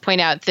just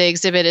point out the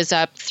exhibit is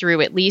up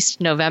through at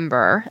least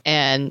November,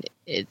 and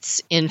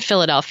it's in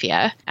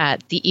Philadelphia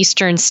at the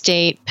Eastern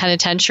State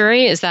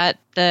Penitentiary. Is that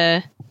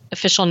the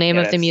official name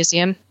of the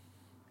museum?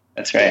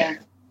 That's right. Yeah.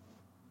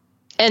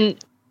 And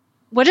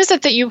what is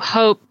it that you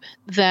hope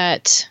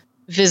that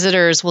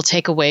visitors will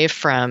take away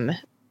from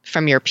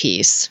your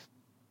piece?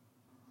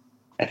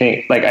 I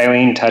think, like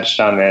Eileen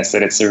touched on this,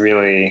 that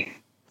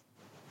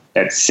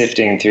that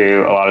sifting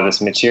through a lot of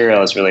this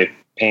material is really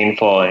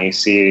painful, and you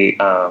see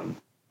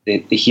the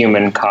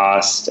human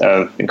cost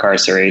of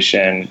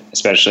incarceration,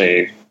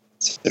 especially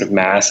sort of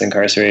mass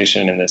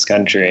incarceration in this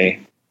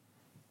country.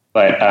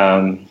 But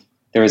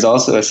there was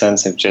also a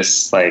sense of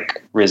just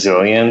like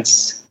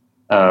resilience,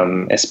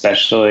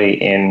 especially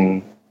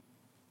in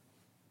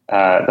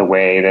the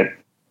way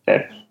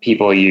that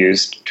people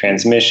used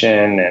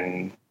transmission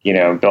and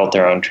built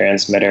their own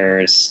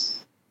transmitters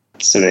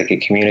so they could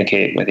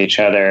communicate with each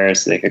other,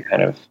 so they could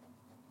kind of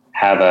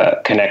have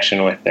a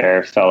connection with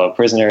their fellow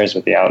prisoners,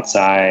 with the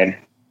outside.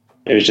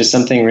 It was just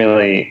something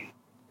really,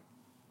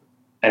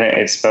 and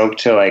it spoke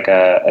to like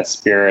a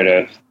spirit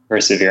of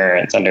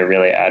perseverance under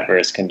really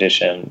adverse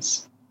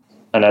conditions.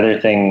 Another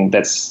thing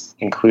that's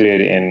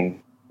included in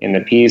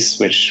the piece,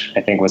 which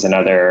I think was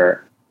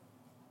another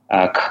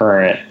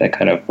current that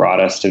kind of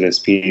brought us to this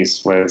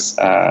piece, was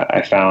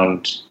I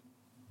found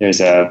there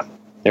was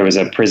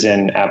a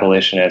prison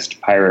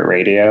abolitionist pirate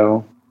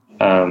radio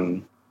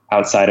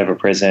outside of a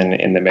prison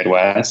in the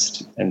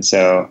Midwest. And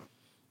so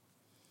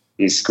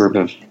these group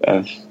of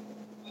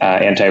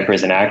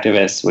anti-prison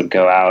activists would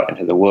go out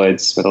into the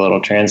woods with a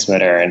little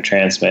transmitter and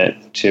transmit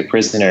to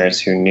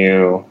prisoners who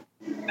knew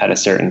at a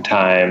certain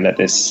time that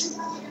this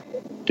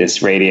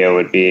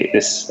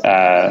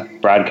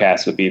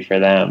broadcast would be for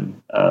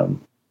them.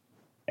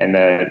 And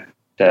the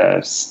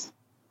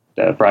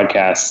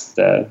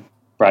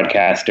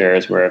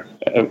broadcasters were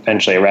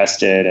eventually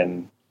arrested,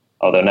 and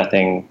although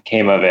nothing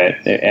came of it,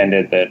 it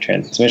ended the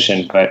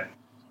transmission. But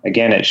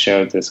again, it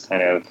showed this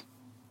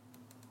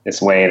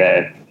way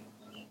that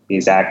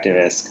these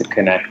activists could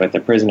connect with the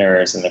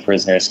prisoners, and the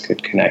prisoners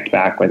could connect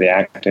back with the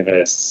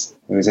activists.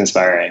 It was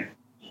inspiring.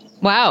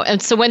 Wow.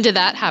 And so when did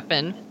that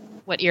happen?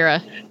 What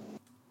era?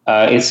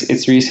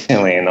 It's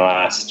recently, in the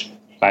last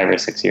 5 or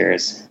 6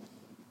 years.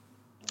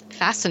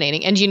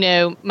 Fascinating. And do you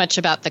know much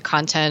about the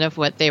content of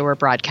what they were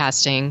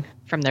broadcasting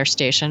from their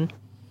station?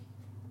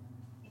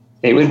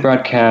 They would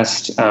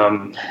broadcast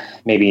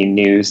maybe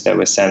news that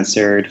was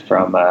censored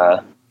from,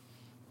 that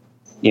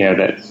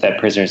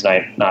prisoners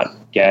might not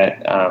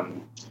get,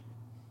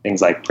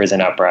 things like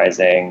prison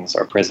uprisings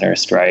or prisoner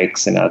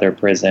strikes in other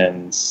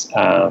prisons.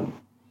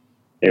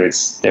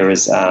 There's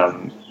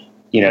been,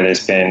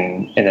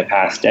 in the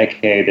past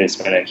decade, there's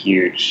been a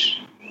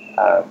huge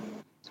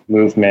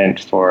movement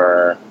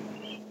for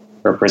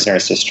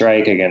prisoners to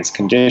strike against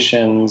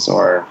conditions,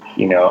 or,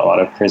 a lot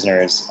of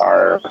prisoners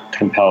are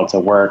compelled to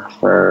work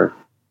for,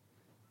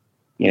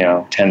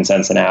 10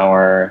 cents an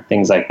hour,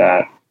 things like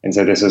that. And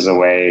so this was a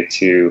way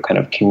to kind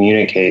of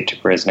communicate to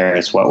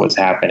prisoners what was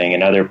happening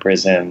in other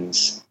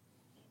prisons.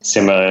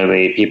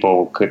 Similarly,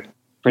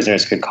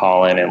 prisoners could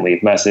call in and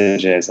leave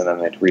messages, and then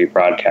they'd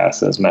rebroadcast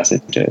those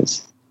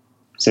messages.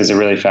 So it's a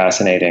really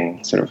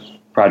fascinating sort of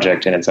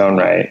project in its own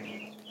right.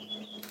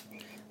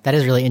 That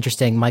is really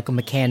interesting, Michael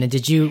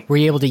McCann. Were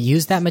you able to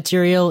use that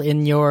material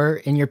in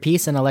your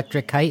piece, An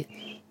Electric Kite?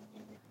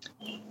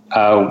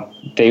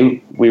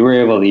 We were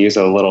able to use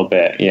a little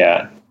bit,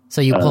 yeah. So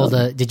you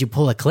did you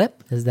pull a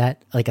clip? Is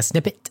that like a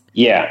snippet?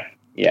 Yeah.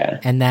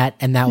 And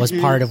that was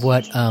part of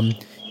what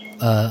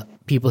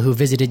people who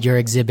visited your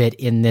exhibit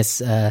in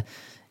this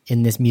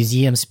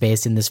museum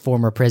space, in this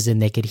former prison,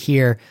 they could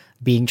hear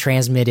being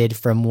transmitted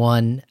from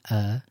one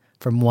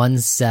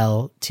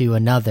cell to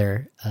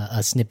another,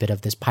 a snippet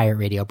of this pirate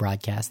radio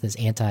broadcast,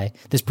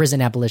 this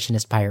prison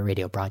abolitionist pirate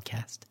radio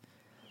broadcast.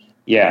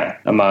 Yeah,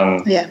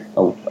 among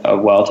a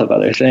wealth of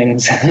other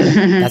things.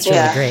 That's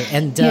really great.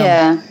 And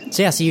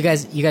so you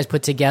guys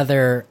put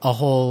together a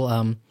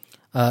whole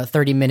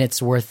 30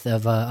 minutes worth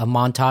of a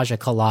montage, a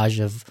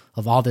collage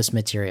of all this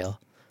material.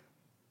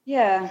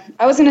 Yeah,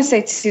 I was going to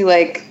say too,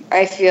 like,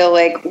 I feel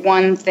like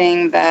one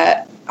thing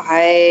that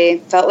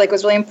I felt like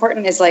was really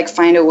important is like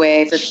find a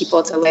way for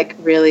people to like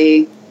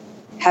really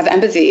have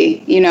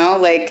empathy,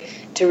 like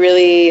to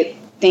really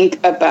think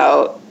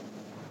about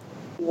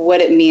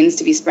what it means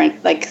to be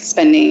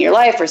spending your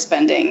life or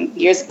spending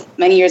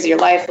many years of your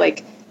life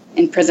like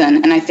in prison.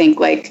 And I think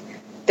like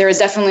there was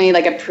definitely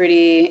like a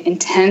pretty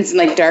intense and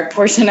like dark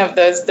portion of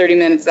those 30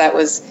 minutes that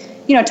was,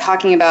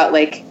 talking about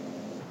like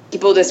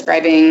people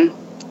describing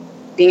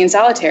being in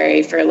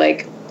solitary for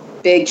like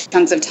big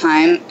chunks of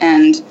time.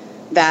 And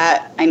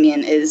that, I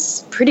mean,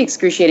 is pretty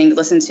excruciating to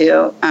listen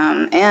to.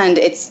 And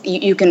it's,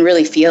 you can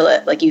really feel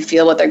it. Like you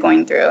feel what they're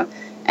going through.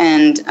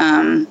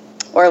 And,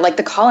 or like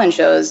the call-in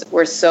shows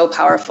were so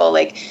powerful.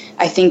 Like,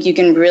 I think you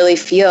can really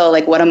feel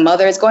like what a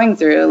mother is going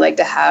through, like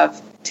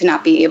to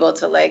not be able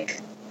to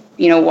like,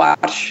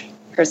 watch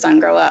her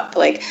son grow up.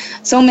 Like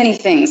so many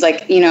things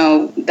like,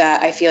 that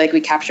I feel like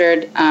we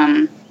captured,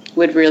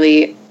 would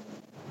really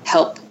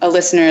help a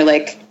listener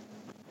like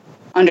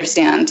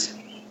understand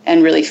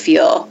and really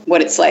feel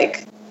what it's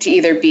like to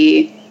either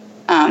be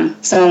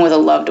someone with a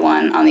loved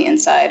one on the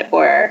inside,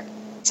 or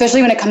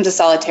especially when it comes to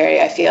solitary,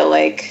 I feel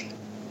like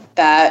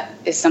that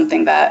is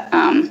something that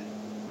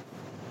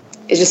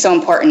is just so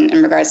important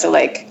in regards to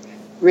like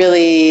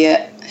really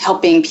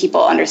helping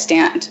people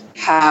understand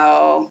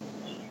how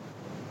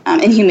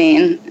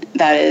inhumane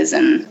that is.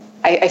 And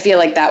I feel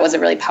like that was a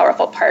really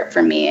powerful part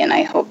for me. And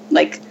I hope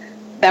like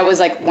that was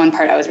like one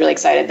part I was really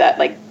excited that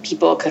like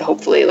people could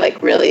hopefully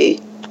like really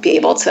be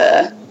able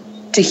to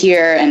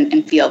hear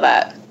and feel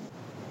that.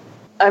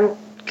 I'm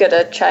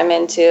gonna chime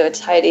in too. It's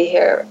Heidi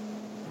here.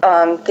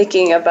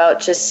 Thinking about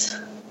just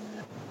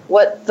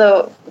what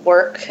the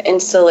work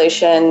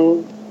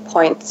installation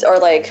points, or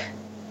like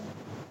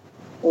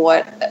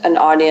what an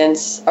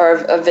audience or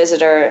a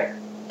visitor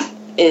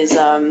is,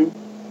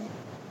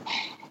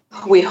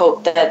 we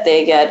hope that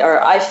they get,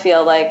 or I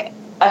feel like,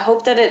 I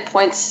hope that it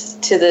points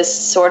to this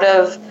sort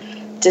of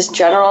just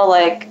general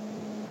like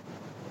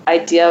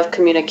idea of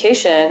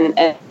communication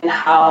and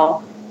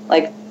how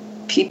like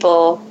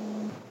people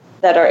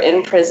that are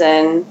in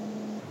prison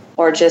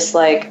or just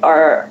like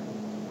are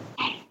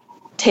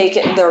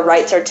taken, their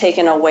rights are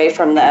taken away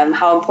from them,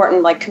 how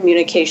important like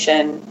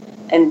communication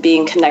and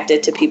being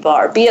connected to people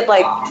are, be it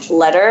like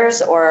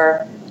letters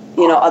or,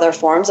 other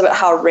forms, but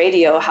how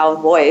radio, how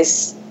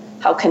voice,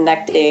 how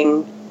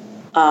connecting,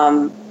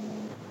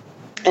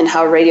 and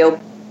how radio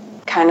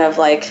kind of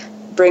like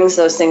brings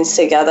those things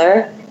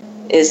together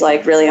is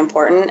like really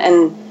important.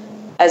 And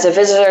as a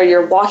visitor,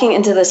 you're walking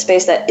into the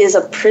space that is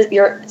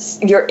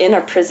you're in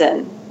a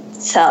prison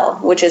cell,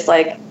 which is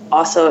like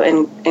also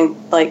in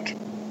like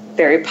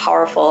very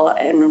powerful.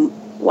 And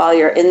while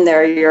you're in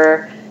there,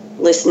 you're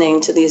listening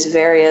to these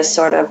various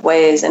sort of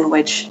ways in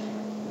which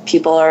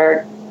people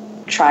are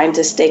trying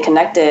to stay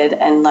connected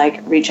and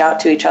like reach out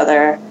to each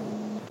other.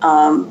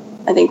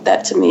 I think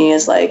that to me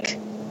is like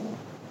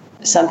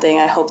something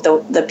I hope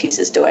the piece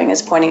is doing,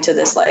 is pointing to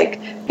this like,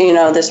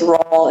 this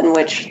role in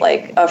which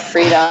like a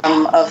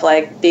freedom of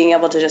like being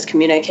able to just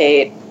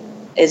communicate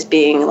is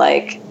being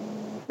like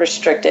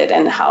restricted,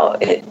 and how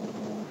it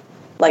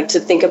like to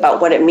think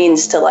about what it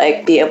means to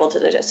like be able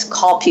to just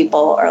call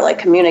people or like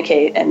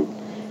communicate, and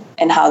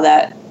how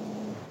that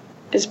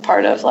is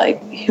part of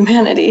like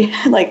humanity,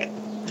 like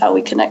how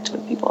we connect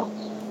with people.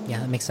 Yeah,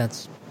 that makes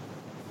sense.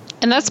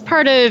 And that's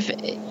part of,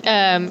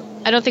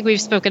 I don't think we've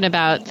spoken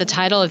about the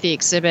title of the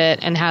exhibit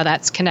and how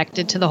that's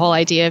connected to the whole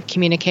idea of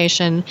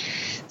communication.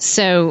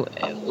 So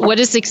what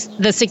is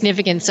the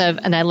significance of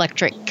an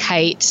electric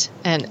kite,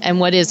 and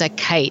what is a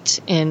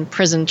kite in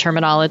prison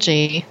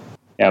terminology?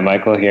 Yeah,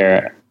 Michael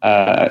here.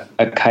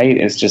 A kite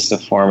is just a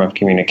form of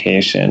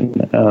communication.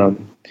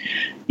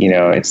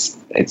 It's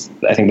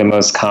I think the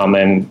most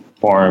common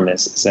form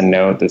is a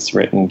note that's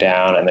written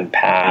down and then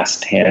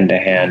passed hand to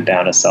hand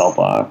down a cell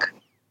block.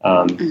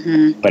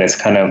 But it's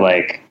kind of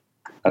like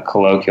a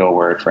colloquial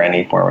word for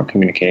any form of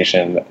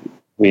communication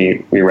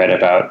we read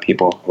about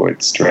people who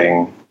would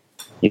string,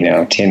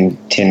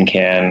 tin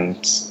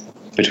cans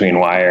between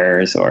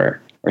wires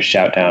or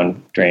shout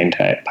down drain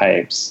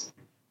pipes,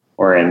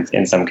 or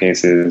in some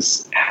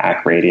cases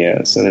hack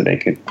radios so that they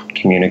could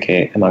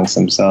communicate amongst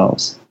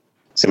themselves.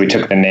 So we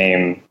took the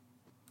name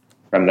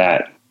from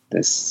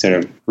this sort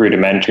of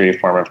rudimentary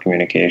form of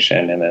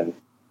communication, and then,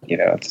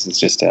 this is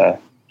just an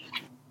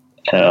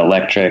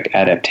electric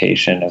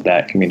adaptation of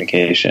that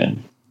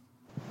communication.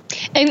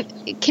 And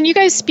can you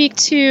guys speak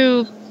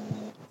to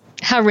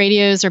how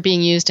radios are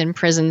being used in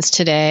prisons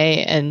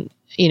today? And,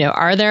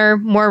 are there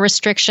more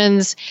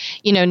restrictions?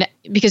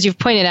 Because you've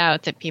pointed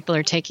out that people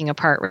are taking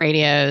apart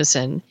radios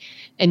and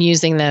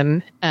using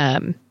them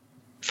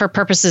for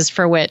purposes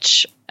for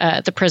which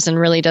the prison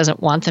really doesn't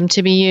want them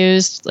to be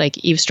used, like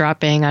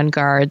eavesdropping on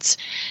guards.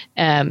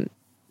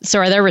 So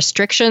are there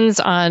restrictions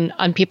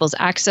on people's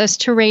access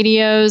to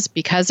radios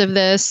because of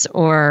this,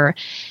 or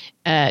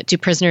do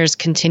prisoners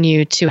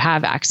continue to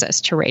have access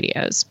to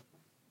radios?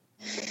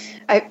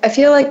 I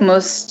feel like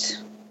most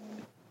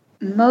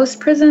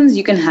prisons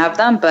you can have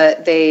them,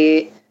 but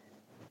it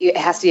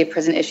has to be a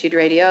prison issued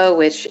radio,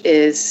 which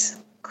is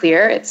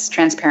clear, it's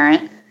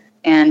transparent,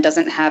 and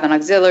doesn't have an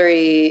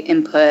auxiliary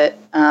input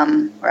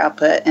or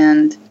output.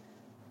 And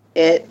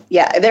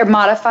they're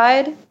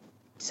modified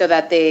so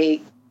that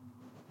they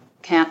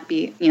can't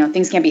be,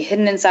 things can't be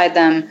hidden inside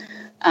them,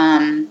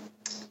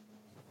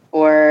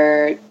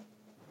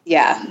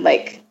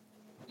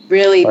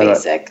 really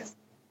basic.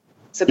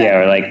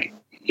 Or like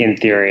in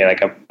theory,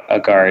 like a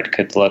guard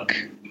could look,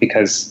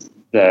 because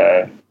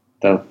the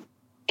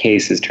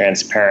case is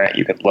transparent,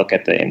 you could look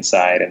at the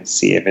inside and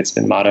see if it's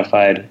been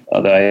modified.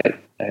 Although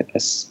I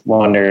just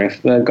wonder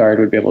if the guard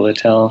would be able to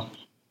tell.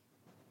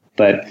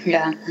 But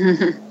yeah,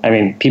 I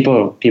mean,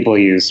 people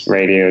use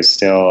radios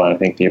still. I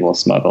think people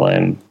smuggle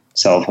in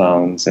cell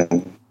phones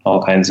and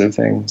all kinds of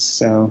things.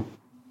 So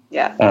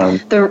yeah,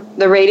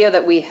 the radio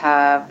that we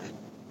have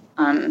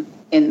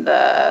in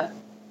the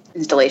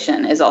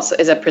installation is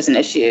a prison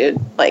issued,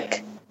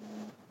 like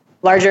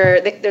larger.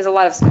 There's a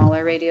lot of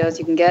smaller radios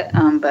you can get,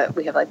 but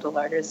we have like the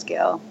larger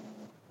scale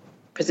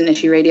prison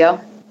issue radio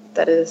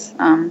that is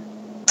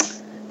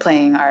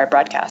playing our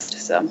broadcast.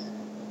 So,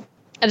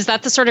 and is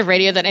that the sort of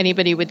radio that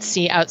anybody would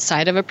see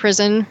outside of a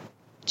prison?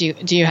 Do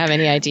you have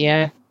any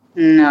idea?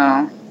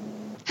 No.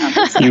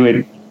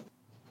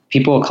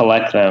 People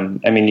collect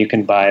them. I mean, you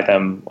can buy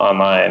them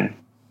online.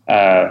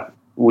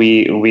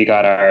 We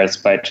got ours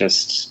by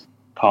just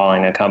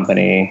calling a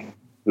company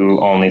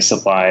who only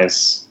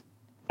supplies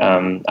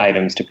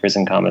items to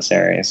prison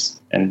commissaries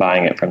and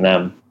buying it from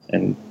them.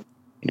 And,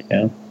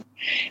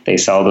 they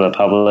sell to the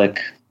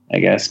public, I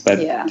guess, but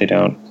they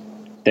don't.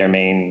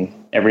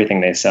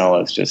 Everything they sell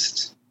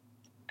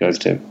goes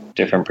to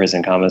different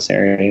prison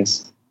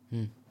commissaries.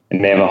 And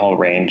they have a whole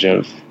range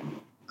of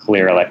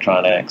clear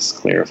electronics,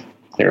 clear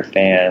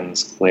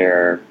fans,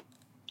 clear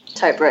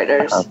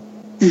typewriters,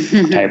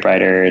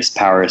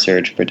 power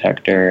surge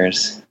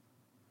protectors.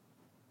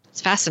 It's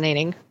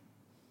fascinating.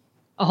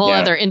 A whole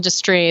other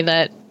industry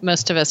that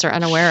most of us are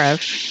unaware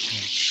of.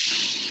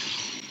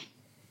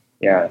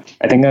 Yeah,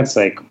 I think that's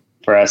like,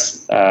 for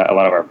us, a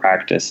lot of our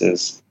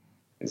practice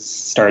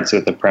starts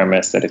with the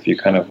premise that if you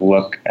kind of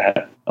look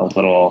at a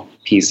little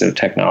piece of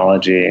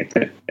technology,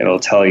 it'll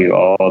tell you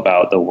all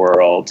about the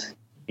world,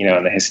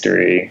 and the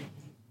history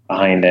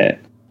behind it.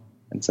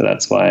 And so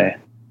that's why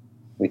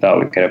we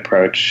thought we could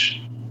approach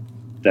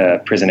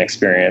the prison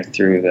experience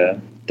through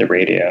the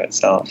radio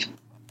itself.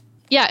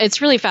 Yeah,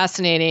 it's really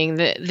fascinating,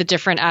 the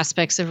different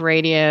aspects of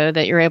radio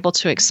that you're able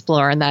to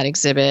explore in that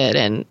exhibit.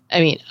 And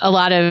I mean, a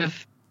lot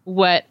of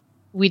what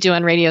we do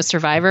on Radio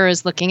Survivor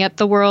is looking at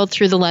the world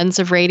through the lens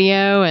of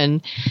radio.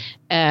 And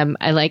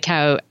I like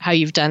how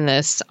you've done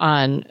this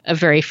on a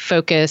very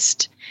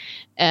focused,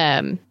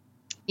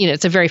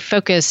 it's a very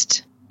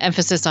focused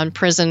emphasis on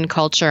prison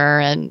culture,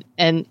 and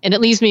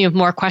it leaves me with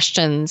more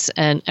questions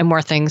and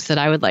more things that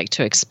I would like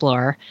to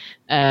explore,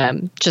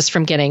 just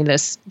from getting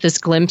this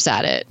glimpse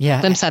at it,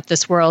 glimpse at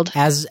this world.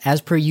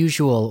 As per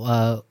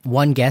usual,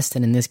 one guest,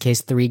 and in this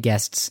case 3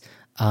 guests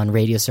on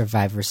Radio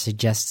Survivor,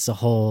 suggests a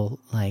whole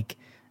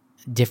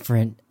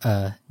different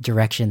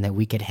direction that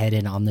we could head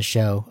in on the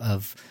show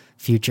of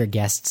future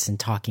guests and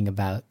talking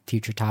about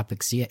future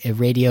topics. Yeah,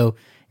 radio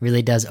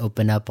really does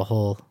open up a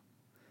whole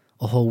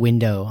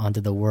window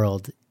onto the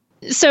world.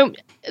 So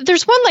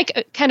there's one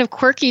kind of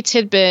quirky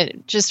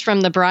tidbit just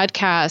from the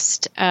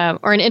broadcast,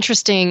 or an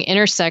interesting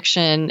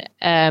intersection.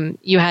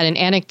 You had an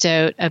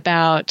anecdote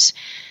about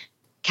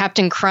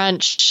Captain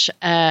Crunch,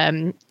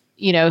 who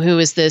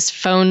is this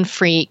phone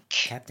freak.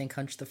 Captain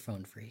Crunch, the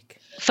phone freak.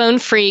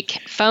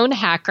 Phone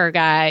hacker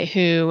guy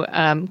who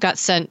got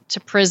sent to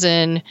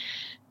prison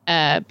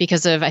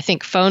because of, I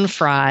think, phone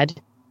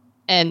fraud.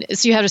 And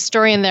so you had a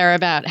story in there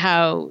about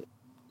how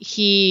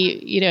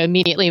he,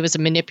 immediately was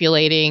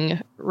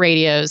manipulating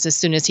radios as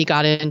soon as he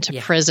got into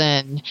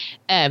prison.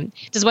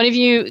 Could one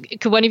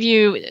of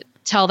you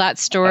tell that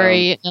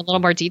story in a little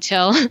more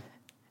detail?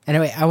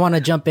 Anyway, I want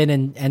to jump in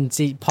and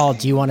see, Paul,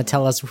 do you want to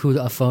tell us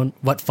what phone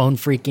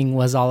phreaking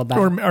was all about?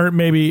 Or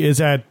maybe is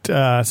that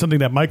something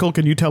that, Michael,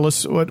 can you tell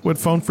us what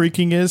phone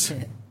phreaking is?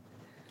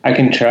 I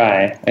can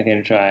try.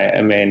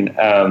 I mean,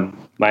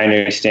 my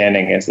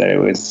understanding is that it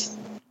was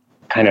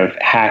kind of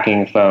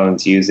hacking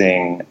phones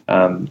using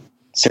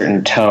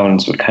certain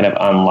tones would kind of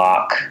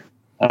unlock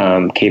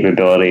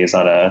capabilities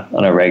on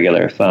a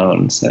regular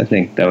phone. So I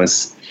think that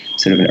was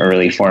sort of an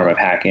early form of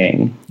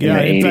hacking. Yeah,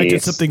 in fact, 80s.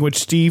 it's something which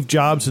Steve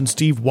Jobs and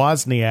Steve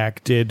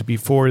Wozniak did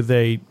before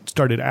they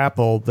started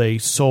Apple. They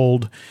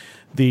sold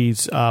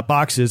these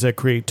boxes that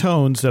create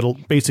tones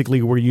that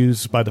basically were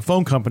used by the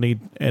phone company,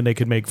 and they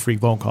could make free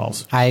phone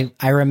calls. I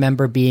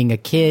remember being a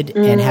kid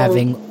and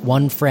having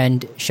one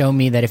friend show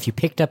me that if you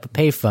picked up a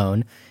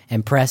payphone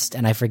and pressed,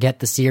 and I forget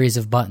the series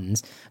of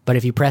buttons, but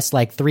if you pressed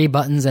like 3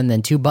 buttons and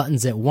then 2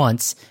 buttons at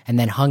once and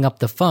then hung up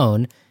the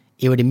phone,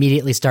 it would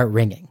immediately start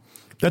ringing.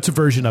 That's a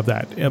version of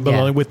that. But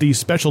only with these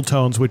special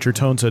tones, which are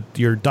tones that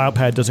your dial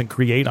pad doesn't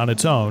create on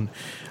its own,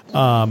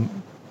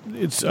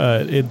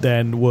 it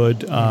then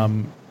would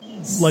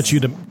let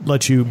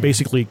you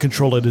basically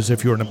control it as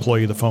if you were an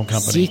employee of the phone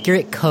company.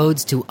 Secret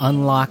codes to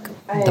unlock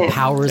the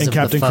powers of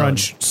Captain the phone.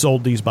 Crunch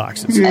sold these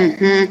boxes.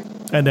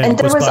 And then And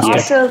there was busted.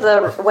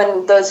 also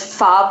when those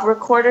fob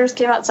recorders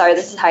came out. Sorry,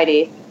 this is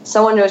Heidi.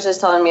 Someone was just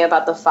telling me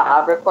about the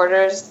fob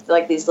recorders,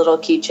 like these little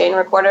keychain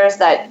recorders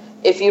that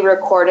if you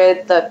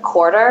recorded the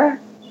quarter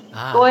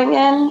going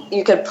in,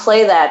 you could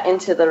play that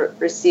into the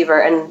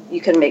receiver and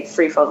you could make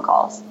free phone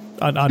calls.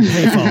 On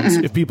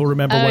payphones, if people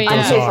remember what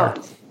those are.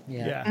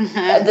 Yeah.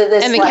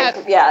 This.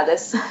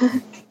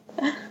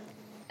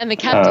 And the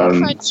Captain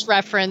Crunch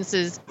reference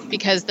is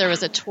because there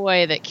was a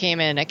toy that came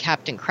in a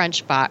Captain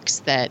Crunch box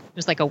that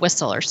was like a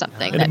whistle or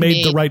something. And it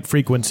made the right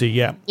frequency,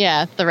 yeah.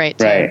 Yeah, the right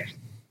tone.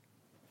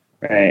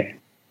 Right.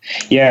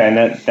 Yeah, and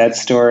that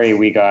story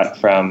we got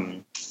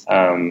from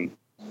an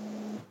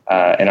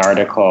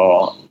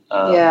article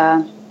on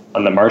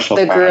the Marshall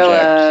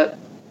Project.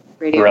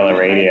 Guerrilla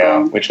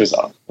Radio, which was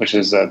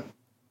a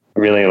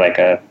really like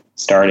a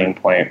starting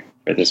point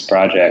for this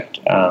project.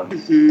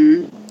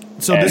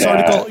 So this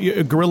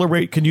article, Guerrilla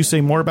Radio, can you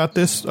say more about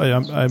this?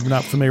 I'm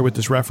not familiar with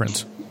this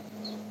reference.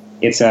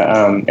 It's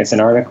an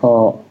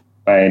article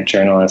by a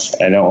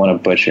journalist. I don't want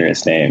to butcher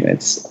his name.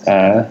 It's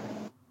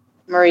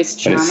Maurice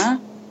Chama.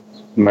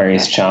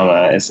 Maurice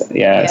Chama is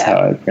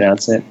how I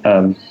pronounce it.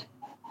 And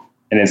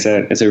it's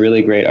a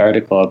really great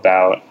article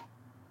about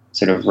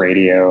sort of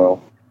radio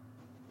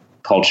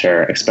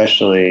culture,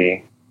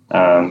 especially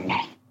the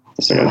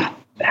sort of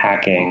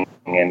hacking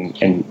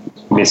and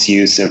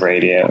misuse of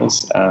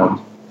radios.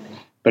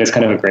 But it's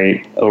kind of a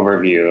great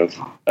overview of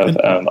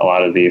a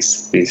lot of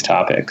these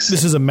topics.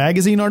 This is a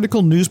magazine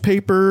article,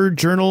 newspaper,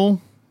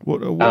 journal.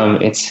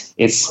 What?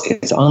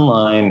 It's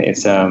online.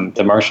 It's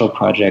the Marshall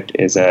Project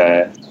is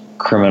a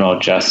criminal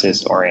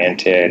justice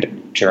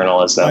oriented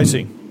journalism. I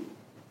see.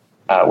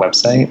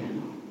 Website.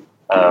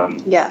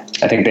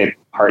 I think they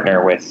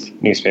partner with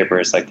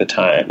newspapers like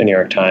the New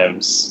York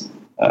Times,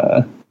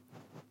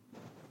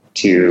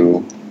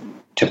 to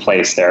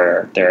place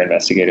their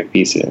investigative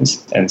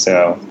pieces, and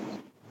so.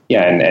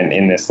 Yeah, and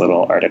in this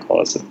little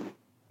article is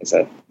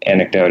an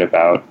anecdote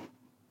about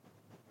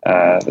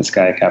this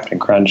guy, Captain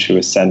Crunch, who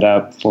was sent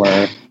up for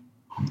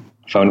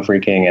phone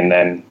phreaking and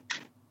then,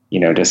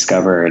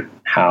 discovered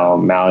how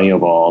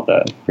malleable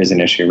the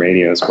prison issue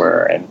radios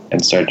were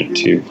and started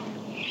to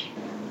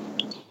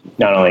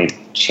not only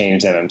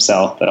change them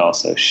himself, but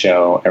also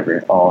show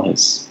all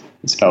his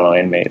fellow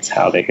inmates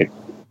how they could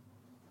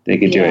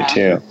do it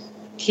too.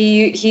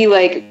 He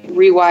like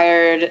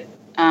rewired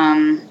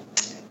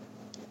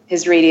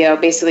his radio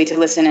basically to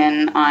listen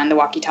in on the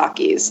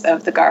walkie-talkies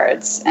of the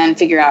guards and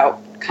figure out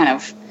kind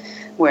of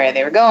where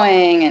they were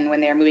going and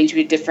when they were moving to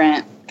a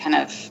different kind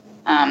of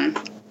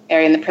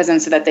area in the prison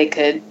so that they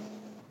could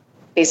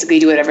basically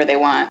do whatever they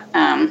want.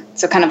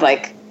 So kind of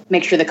like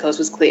make sure the coast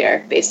was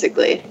clear,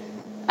 basically.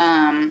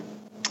 And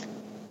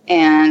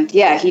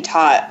yeah, he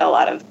taught a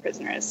lot of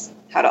prisoners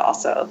how to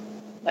also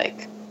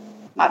like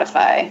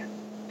modify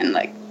and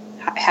like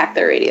hack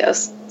their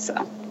radios. So.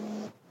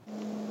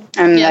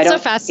 It's so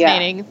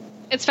fascinating. Yeah.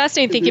 It's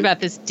fascinating thinking about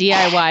this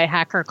DIY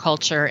hacker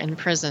culture in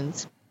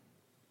prisons.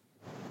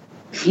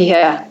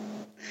 Yeah.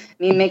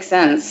 It makes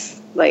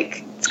sense.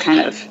 Like, it's kind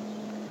of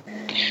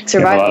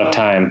survival. A lot of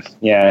time.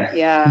 Yeah.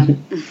 Yeah.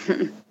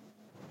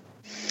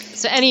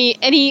 So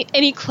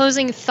any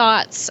closing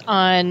thoughts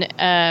on,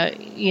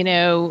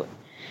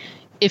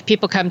 if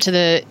people come to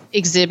the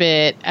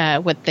exhibit,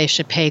 what they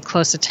should pay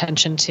close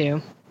attention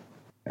to?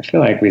 I feel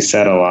like we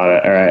said a lot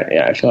of,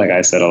 I feel like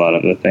I said a lot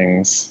of the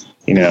things,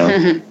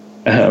 that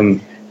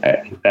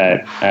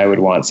I would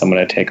want someone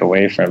to take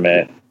away from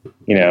it.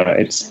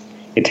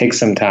 It takes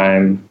some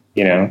time,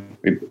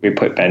 we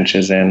put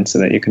benches in so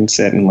that you can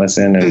sit and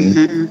listen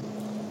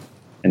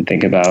and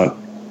think about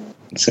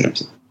sort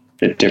of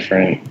the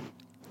different,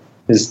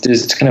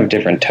 there's kind of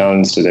different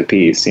tones to the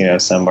piece,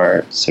 some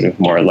are sort of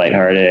more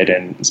lighthearted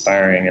and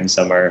inspiring and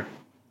some are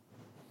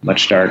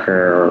much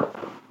darker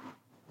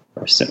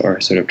or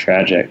sort of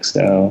tragic.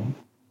 So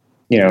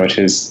which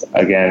is,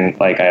 again,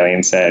 like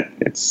Eileen said,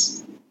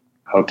 it's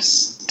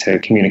hopes to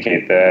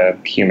communicate the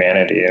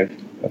humanity of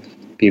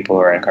people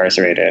who are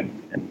incarcerated,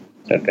 and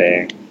that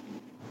they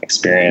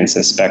experience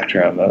a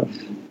spectrum of,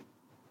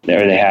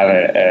 or they have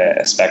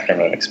a spectrum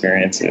of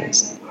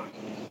experiences.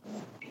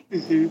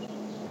 Mm-hmm.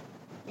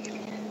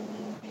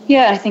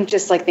 Yeah, I think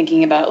just like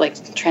thinking about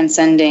like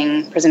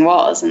transcending prison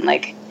walls and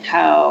like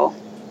how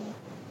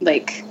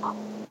like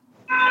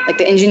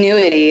the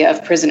ingenuity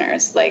of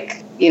prisoners.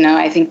 Like,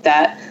 I think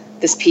that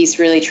this piece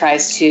really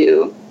tries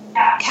to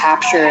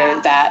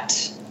capture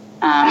that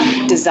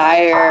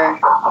desire,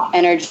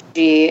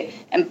 energy,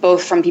 and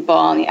both from people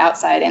on the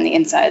outside and the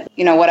inside.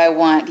 What I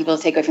want people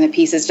to take away from the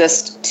piece is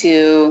just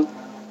to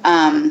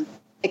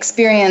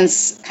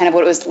experience kind of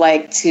what it was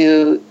like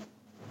to,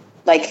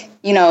 like,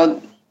 be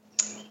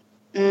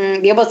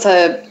able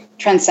to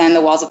transcend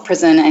the walls of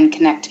prison and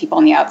connect to people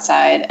on the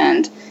outside.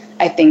 And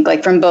I think,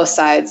 like, from both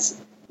sides,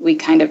 we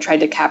kind of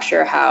tried to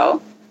capture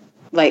how,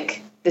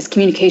 like, this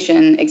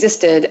communication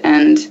existed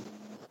and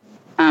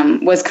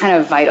was kind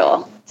of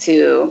vital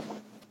to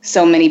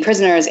so many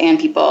prisoners and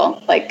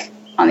people, like,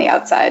 on the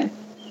outside.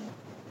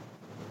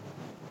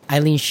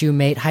 Eileen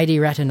Shumate, Heidi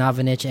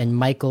Ratanovich, and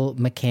Michael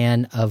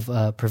McCann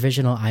of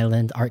Provisional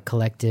Island Art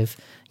Collective.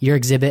 Your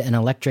exhibit, An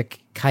Electric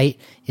Kite,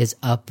 is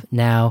up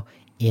now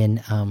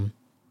in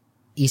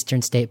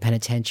Eastern State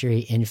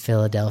Penitentiary in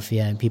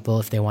Philadelphia, and people,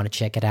 if they want to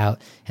check it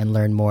out and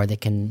learn more, they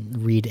can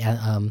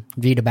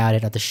read about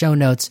it at the show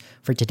notes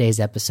for today's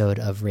episode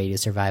of Radio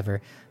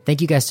Survivor.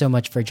 Thank you guys so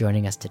much for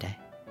joining us today.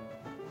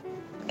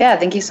 Yeah,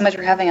 thank you so much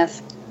for having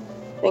us.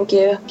 Thank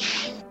you.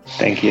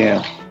 Thank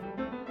you.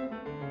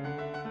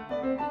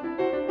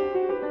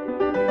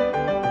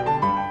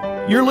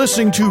 You're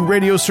listening to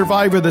Radio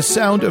Survivor, the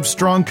sound of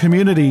strong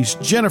communities.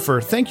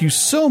 Jennifer, thank you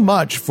so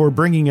much for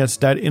bringing us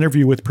that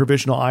interview with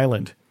Provisional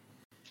Island.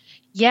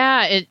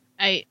 Yeah,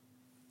 the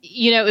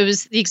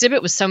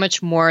exhibit was so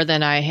much more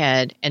than I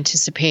had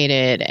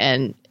anticipated,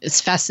 and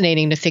it's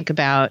fascinating to think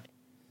about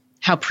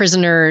how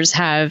prisoners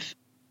have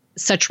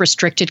such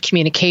restricted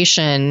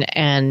communication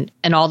and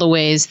all the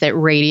ways that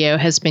radio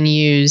has been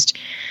used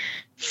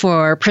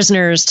for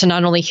prisoners to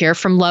not only hear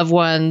from loved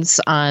ones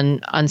on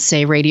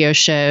say radio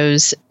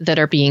shows that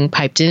are being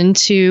piped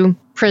into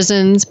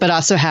prisons, but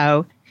also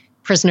how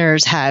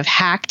prisoners have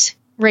hacked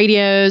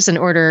radios in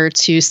order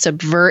to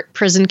subvert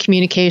prison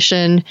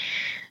communication.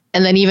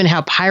 And then even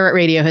how pirate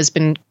radio has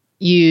been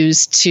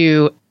used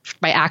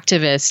by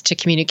activists to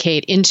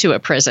communicate into a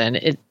prison.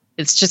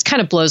 It's just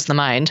kind of blows the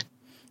mind.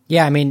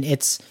 Yeah, I mean,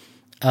 it's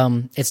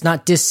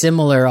not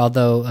dissimilar,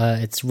 although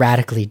it's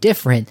radically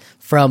different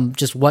from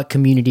just what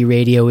community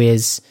radio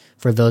is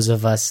for those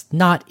of us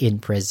not in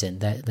prison.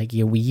 That, like,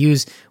 we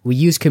use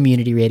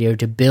community radio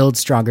to build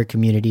stronger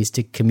communities,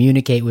 to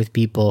communicate with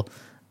people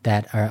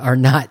that are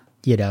not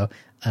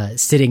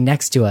sitting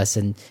next to us,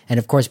 and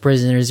of course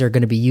prisoners are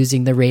going to be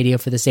using the radio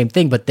for the same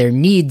thing, but their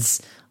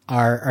needs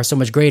are so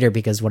much greater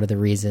because one of the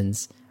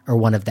reasons, or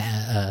one of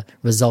the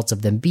results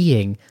of them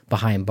being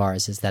behind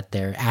bars, is that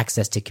their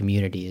access to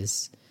community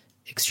is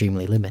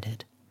extremely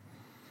limited.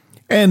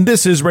 And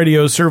this is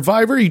Radio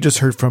Survivor. You just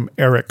heard from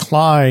Eric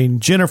Klein.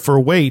 Jennifer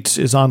Waits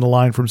is on the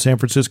line from San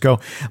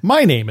Francisco.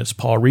 My name is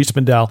Paul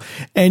Riesmandel,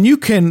 and you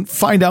can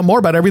find out more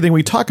about everything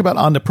we talk about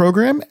on the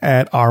program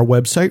at our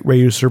website,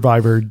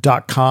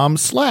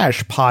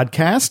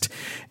 radiosurvivor.com/podcast.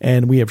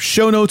 And we have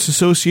show notes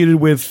associated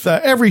with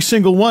every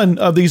single one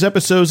of these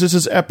episodes. This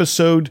is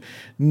episode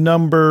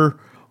number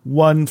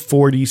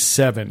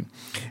 147.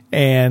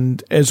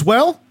 And as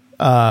well,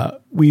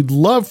 we'd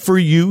love for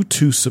you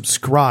to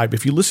subscribe.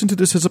 If you listen to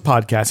this as a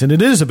podcast, and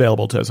it is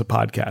available as a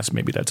podcast,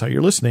 maybe that's how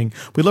you're listening,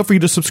 we'd love for you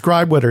to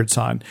subscribe, whether it's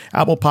on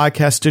Apple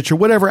Podcast, Stitcher,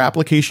 whatever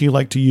application you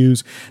like to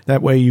use.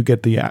 That way you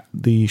get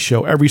the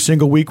show every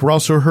single week. We're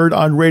also heard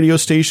on radio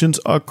stations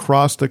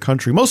across the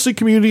country, mostly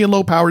community and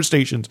low-power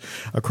stations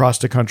across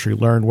the country.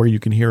 Learn where you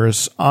can hear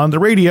us on the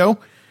radio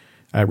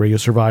at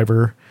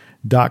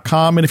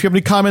radiosurvivor.com. And if you have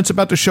any comments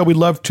about the show, we'd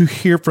love to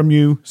hear from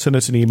you. Send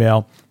us an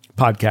email,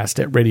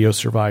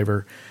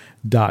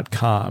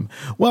 podcast@radiosurvivor.com.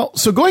 Well,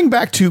 so going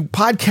back to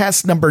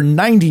podcast number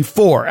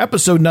 94,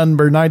 episode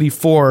number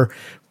 94,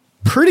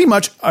 pretty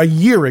much a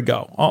year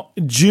ago,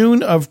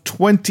 June of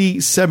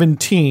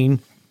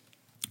 2017,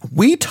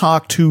 we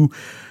talked to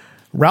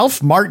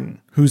Ralph Martin,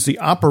 who's the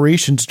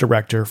operations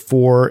director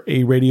for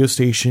a radio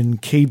station,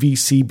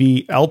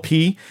 KVCB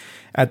LP,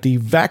 at the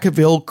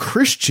Vacaville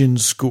Christian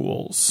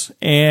Schools.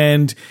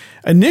 And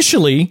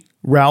initially,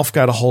 Ralph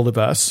got a hold of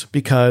us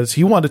because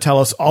he wanted to tell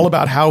us all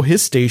about how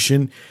his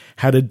station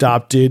had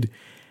adopted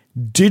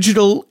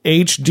digital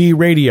HD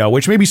radio,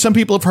 which maybe some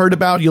people have heard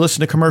about. You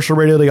listen to commercial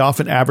radio, they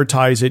often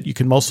advertise it. You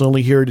can mostly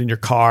only hear it in your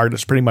car.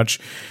 It's pretty much,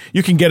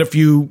 you can get a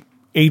few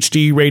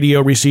HD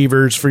radio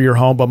receivers for your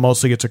home, but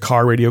mostly it's a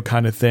car radio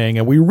kind of thing.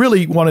 And we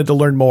really wanted to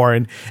learn more.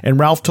 And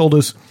Ralph told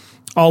us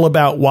all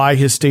about why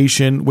his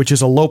station, which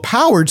is a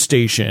low-powered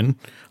station,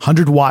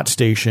 100-watt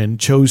station,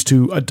 chose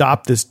to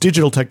adopt this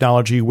digital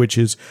technology, which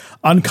is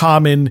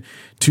uncommon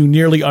to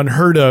nearly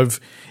unheard of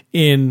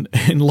in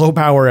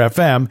low-power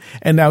FM.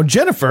 And now,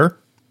 Jennifer,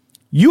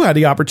 you had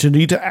the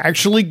opportunity to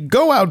actually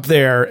go out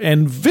there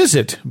and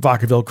visit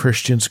Vacaville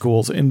Christian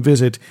Schools and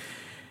visit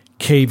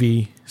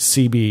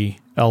KVCB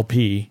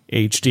LP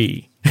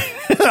HD,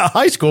 a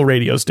high school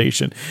radio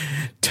station.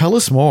 Tell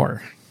us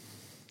more.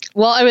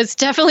 Well, I was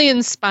definitely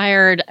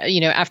inspired,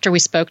 after we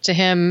spoke to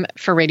him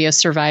for Radio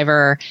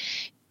Survivor.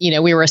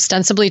 We were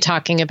ostensibly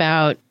talking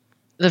about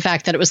the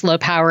fact that it was low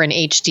power and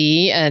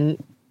HD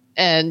and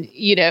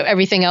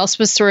everything else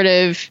was sort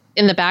of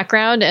in the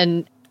background.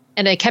 And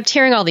I kept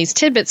hearing all these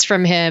tidbits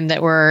from him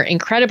that were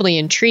incredibly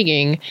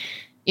intriguing.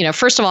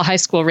 First of all, high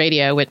school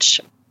radio,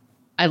 which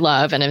I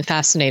love and I'm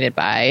fascinated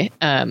by.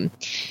 And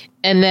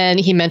then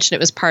he mentioned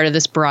it was part of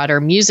this broader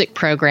music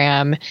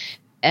program.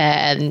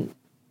 And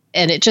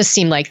it just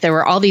seemed like there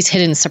were all these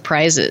hidden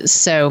surprises.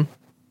 So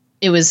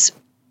it was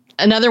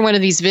another one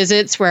of these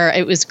visits where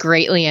it was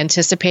greatly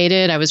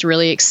anticipated. I was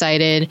really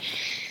excited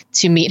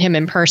to meet him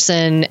in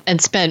person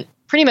and spent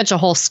pretty much a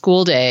whole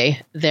school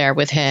day there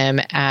with him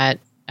at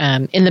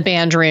in the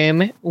band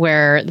room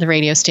where the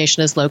radio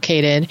station is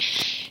located.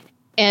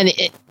 And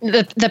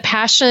the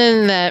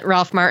passion that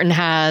Ralph Martin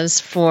has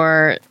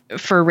for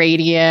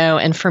radio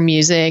and for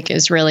music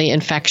is really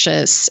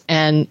infectious.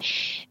 And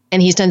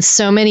he's done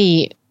so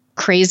many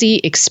crazy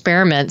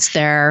experiments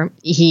there.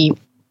 He's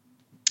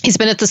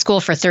been at the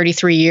school for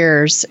 33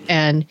 years.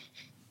 And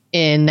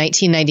in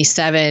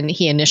 1997,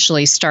 he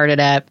initially started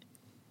up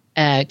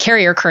a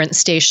carrier current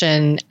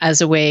station as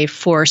a way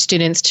for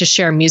students to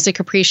share music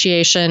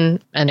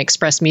appreciation and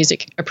express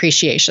music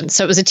appreciation.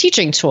 So it was a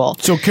teaching tool.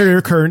 So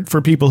carrier current,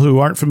 for people who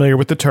aren't familiar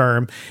with the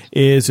term,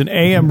 is an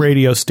AM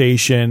radio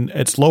station.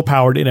 It's low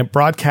powered and it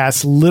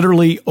broadcasts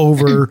literally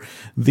over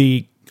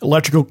the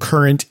electrical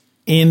current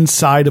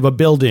inside of a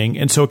building.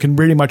 And so it can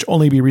pretty much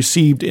only be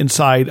received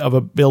inside of a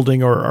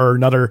building or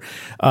another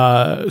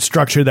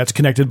structure that's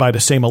connected by the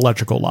same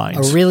electrical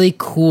lines. A really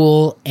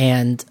cool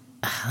and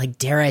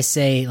dare I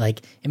say,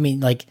 like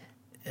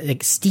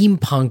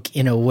steampunk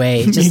in a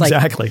way, just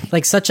exactly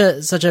like such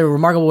a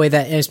remarkable way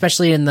that,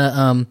 especially in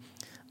the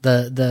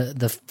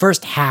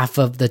first half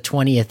of the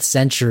 20th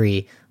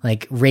century,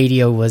 like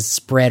radio was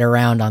spread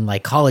around on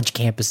like college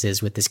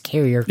campuses with this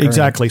carrier current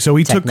exactly. So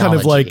he technology. took kind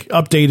of like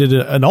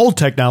updated an old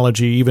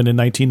technology even in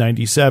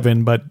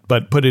 1997,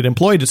 but put it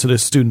employed so that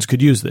students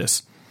could use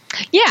this.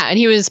 Yeah, and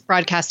he was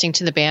broadcasting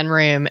to the band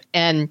room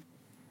and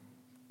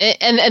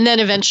then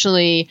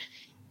eventually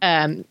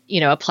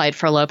applied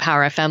for a low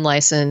power FM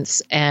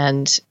license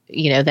and,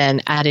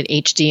 then added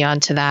HD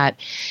onto that.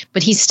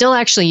 But he still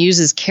actually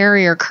uses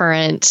carrier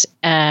current.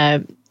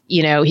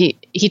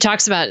 He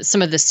talks about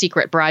some of the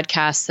secret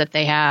broadcasts that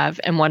they have,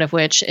 and one of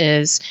which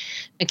is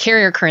a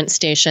carrier current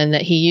station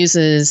that he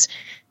uses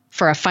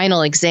for a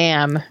final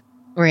exam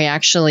where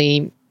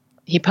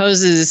he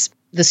poses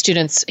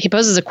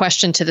a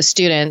question to the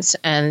students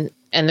and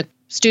the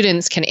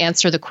students can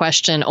answer the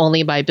question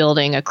only by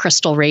building a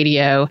crystal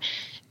radio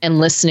and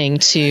listening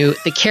to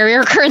the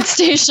carrier current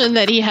station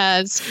that he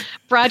has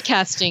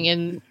broadcasting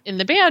in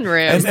the band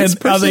room.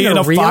 And are they in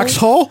a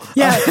foxhole?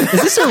 Yeah. Is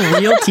this a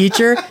real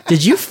teacher?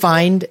 Did you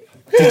fall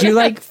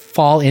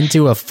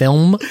into a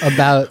film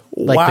about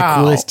the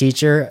coolest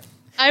teacher?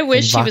 I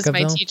wish he was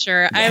my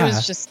teacher. Yeah. I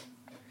was just,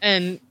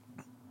 and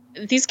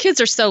these kids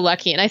are so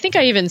lucky. And I think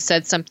I even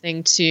said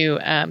something to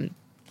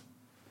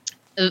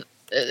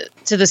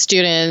the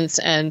students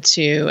and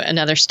to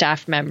another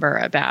staff member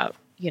about,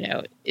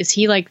 is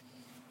he like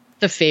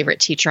the favorite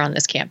teacher on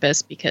this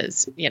campus?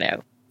 Because,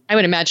 I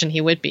would imagine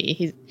he would be.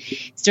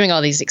 He's doing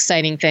all these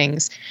exciting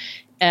things.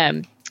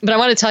 But I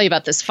want to tell you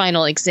about this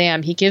final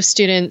exam. He gives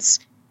students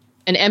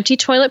an empty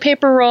toilet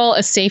paper roll,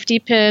 a safety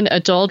pin, a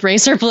dulled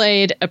razor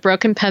blade, a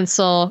broken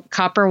pencil,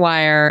 copper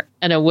wire,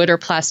 and a wood or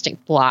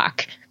plastic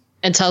block,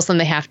 and tells them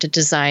they have to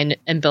design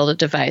and build a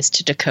device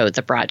to decode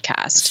the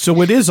broadcast.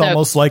 So it is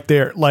almost like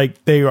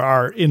they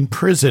are in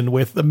prison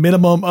with the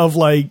minimum of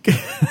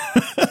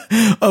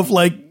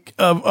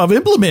of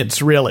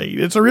implements, really.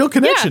 It's a real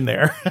connection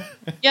there.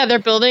 Yeah, they're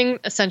building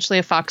essentially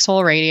a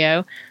foxhole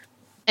radio.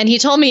 And he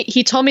told me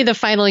the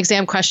final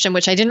exam question,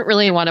 which I didn't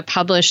really want to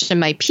publish in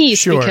my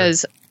piece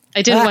because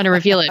I didn't want to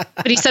reveal it.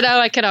 But he said,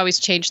 I could always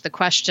change the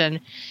question.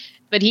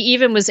 But he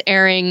even was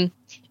airing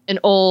an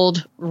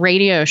old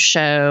radio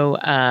show,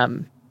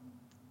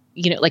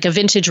 like a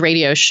vintage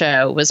radio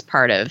show was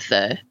part of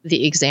the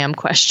exam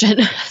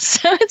question.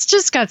 So it's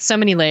just got so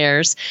many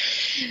layers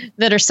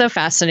that are so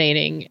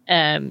fascinating.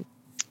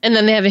 And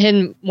then they have a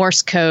hidden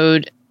Morse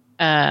code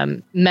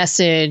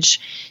message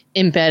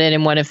embedded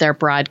in one of their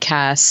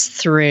broadcasts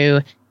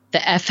through the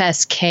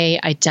FSK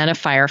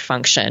identifier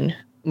function,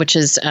 which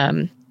is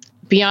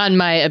beyond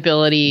my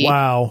ability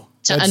to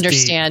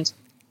understand.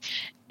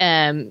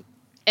 And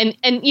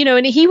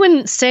he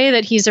wouldn't say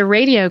that he's a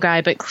radio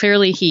guy, but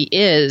clearly he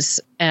is.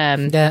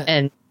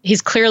 And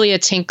he's clearly a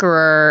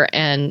tinkerer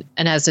and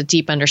has a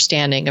deep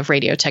understanding of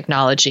radio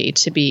technology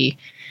to be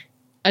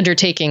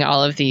undertaking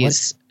all of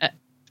these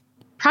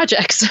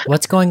projects.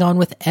 What's going on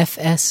with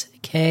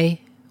FSK?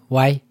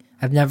 Why?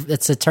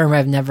 It's a term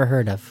I've never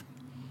heard of.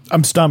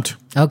 I'm stumped.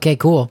 Okay,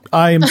 cool.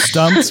 I am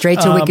stumped. Straight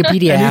to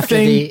Wikipedia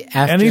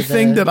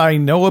anything that I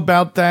know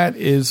about that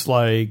is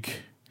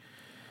like,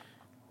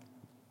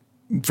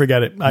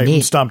 forget it.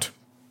 I'm stumped.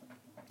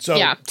 So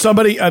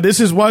somebody, this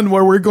is one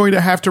where we're going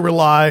to have to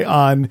rely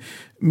on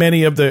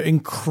many of the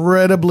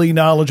incredibly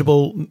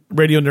knowledgeable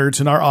radio nerds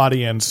in our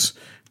audience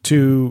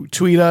to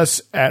tweet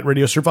us at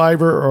Radio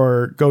Survivor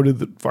or go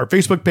to our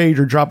Facebook page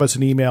or drop us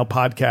an email,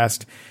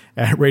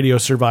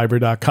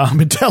 podcast@radiosurvivor.com,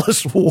 and tell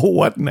us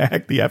what in the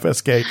heck the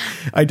FSK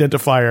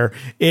identifier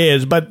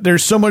is. But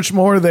there's so much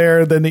more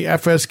there than the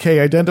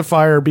FSK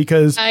identifier,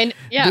 because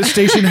this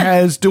station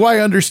has, do I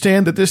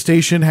understand that this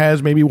station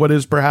has maybe what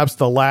is perhaps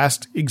the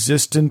last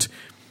existent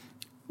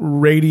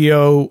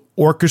radio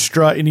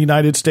orchestra in the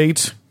United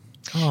States?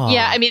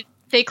 Yeah, I mean,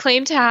 they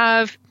claim to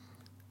have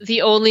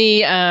the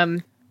only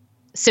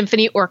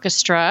symphony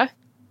orchestra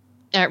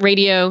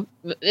radio.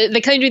 They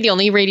claim to be the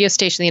only radio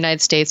station in the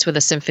United States with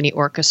a symphony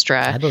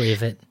orchestra. I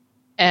believe it.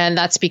 And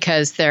that's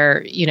because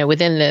they're,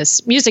 within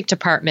this music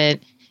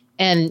department,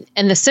 and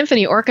the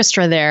symphony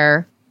orchestra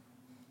there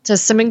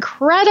does some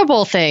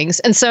incredible things.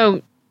 And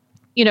so,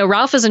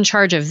 Ralph is in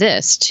charge of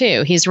this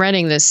too. He's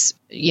running this,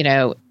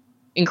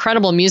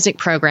 incredible music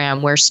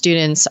program where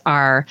students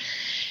are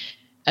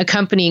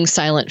accompanying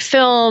silent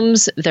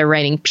films. They're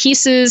writing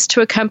pieces to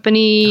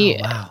accompany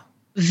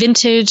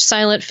vintage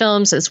silent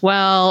films as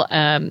well,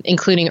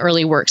 including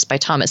early works by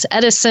Thomas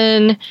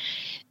Edison.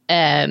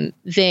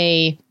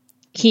 He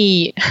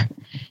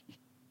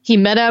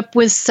met up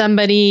with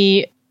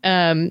somebody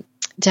to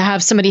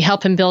have somebody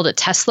help him build a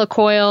Tesla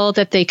coil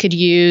that they could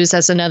use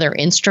as another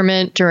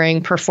instrument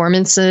during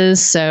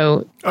performances.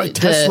 So a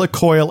Tesla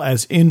coil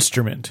as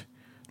instrument.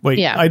 Wait,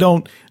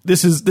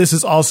 this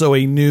is also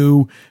a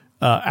new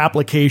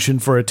application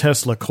for a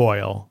Tesla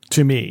coil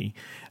to me.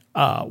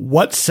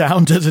 What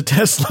sound does a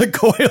Tesla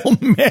coil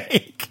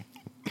make?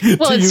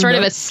 Well, it's sort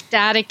of a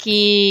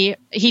staticky.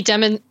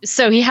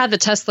 So he had the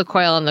Tesla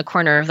coil in the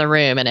corner of the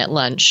room, and at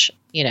lunch,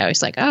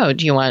 he's like, "Oh,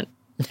 do you want?"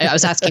 I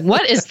was asking,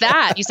 "What is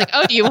that?" He's like,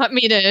 "Oh, do you want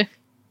me to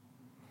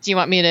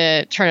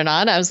turn it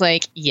on?" I was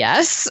like,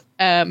 "Yes."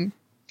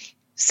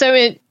 So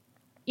it,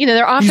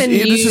 they're often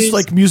this is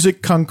like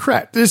musique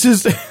concrète. This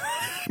is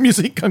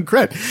musique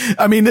concrète.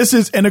 I mean, this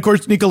is, and of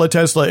course, Nikola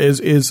Tesla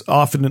is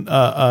often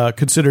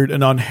considered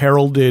an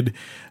unheralded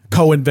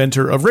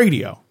co-inventor of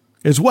radio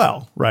as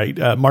well, right?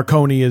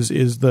 Marconi is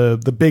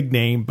the big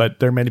name, but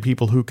there are many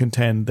people who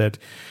contend that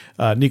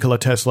Nikola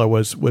Tesla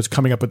was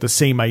coming up with the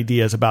same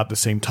ideas about the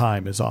same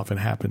time, as often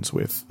happens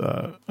with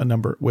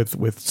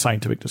with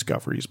scientific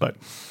discoveries. But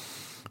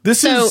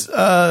this is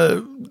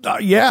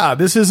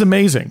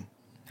amazing.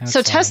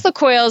 So Tesla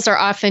coils are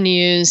often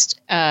used,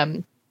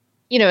 as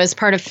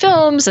part of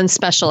films and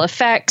special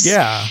effects.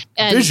 Yeah,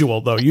 and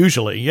visual though,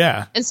 usually,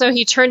 yeah. And so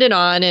he turned it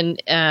on,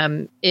 and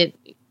it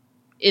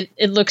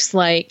looks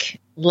like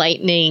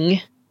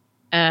lightning,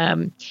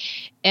 and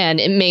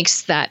it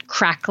makes that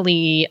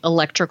crackly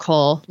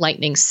electrical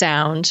lightning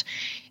sound,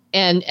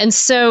 and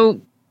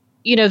so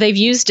they've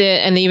used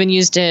it, and they even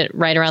used it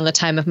right around the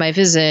time of my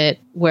visit,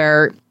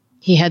 where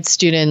he had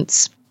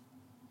students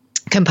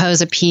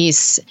compose a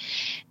piece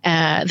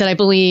that I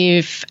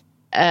believe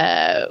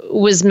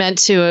was meant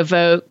to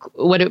evoke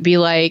what it would be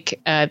like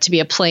to be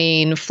a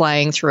plane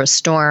flying through a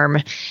storm.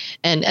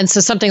 And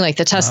so something like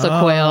the Tesla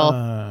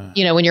coil,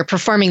 when you're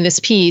performing this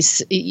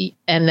piece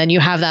and then you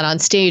have that on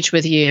stage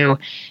with you,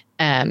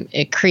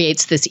 it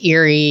creates this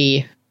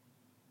eerie,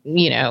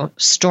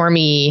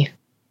 stormy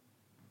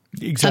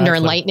thunder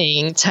and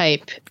lightning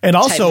type. And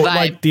also type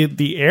like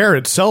the air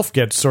itself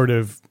gets sort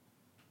of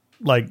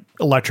like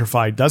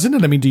electrified, doesn't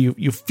it? I mean, do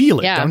you feel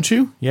it, don't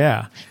you?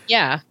 Yeah.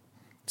 Yeah.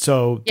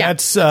 So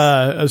that's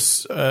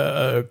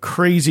a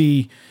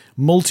crazy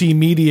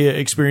multimedia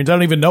experience. I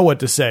don't even know what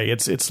to say.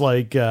 It's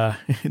like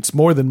it's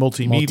more than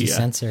multimedia.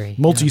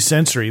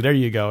 Multisensory. There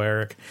you go,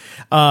 Eric.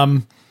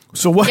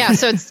 So what? Yeah.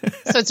 So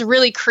it's a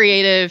really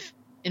creative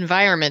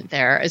environment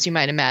there, as you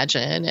might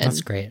imagine. And,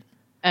 that's great.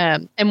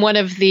 And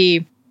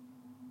the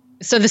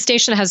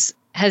station has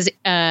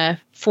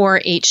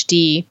 4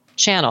 HD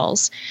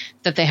channels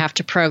that they have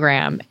to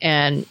program,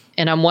 and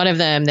on one of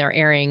them they're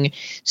airing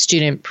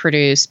student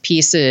produced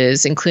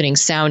pieces, including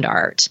sound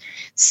art.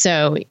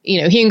 So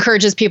he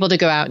encourages people to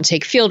go out and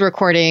take field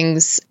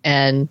recordings,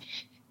 and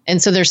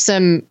so there's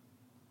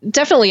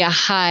definitely a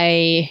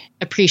high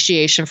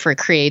appreciation for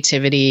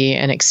creativity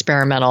and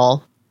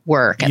experimental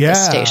work at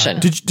this station.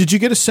 Did you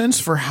get a sense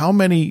for how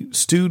many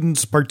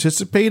students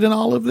participate in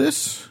all of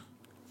this?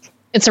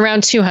 It's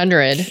around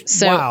 200.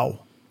 So wow.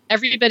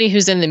 Everybody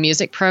who's in the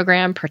music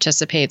program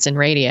participates in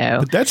radio.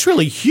 But that's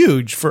really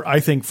huge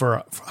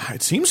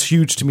it seems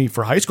huge to me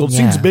for high school. It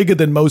seems bigger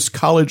than most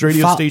college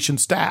radio station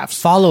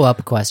staffs.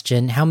 Follow-up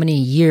question. How many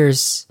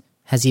years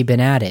has he been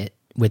at it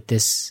with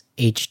this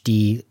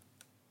HD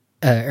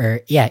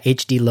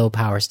HD low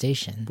power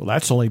station. Well,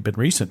 that's only been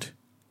recent.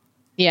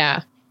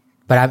 Yeah.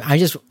 But I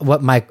just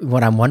what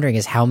I'm wondering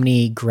is how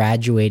many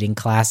graduating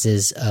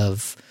classes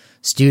of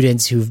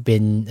students who've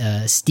been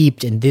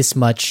steeped in this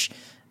much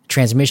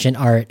transmission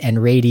art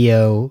and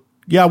radio.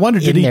 Yeah, I wonder,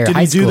 did he do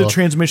the school.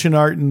 transmission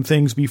art and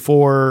things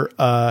before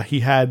he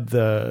had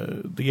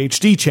the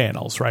HD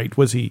channels, right?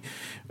 Was he?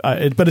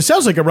 But it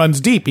sounds like it runs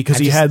deep because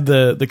he had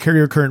the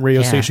carrier current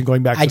radio station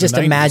going back to I just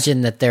the 90s.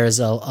 imagine that there's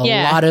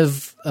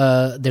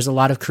a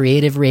lot of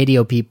creative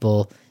radio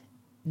people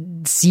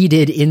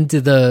seeded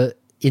into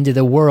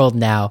the world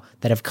now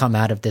that have come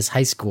out of this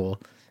high school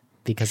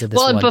because of this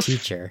one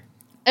teacher.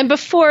 And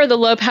before the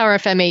low power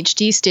FM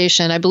HD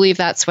station, I believe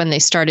that's when they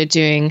started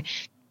doing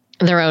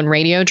their own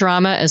radio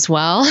drama as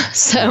well.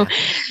 So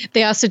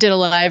they also did a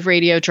live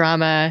radio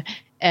drama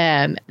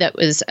that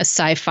was a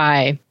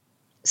sci-fi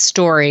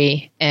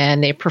story,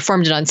 and they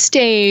performed it on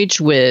stage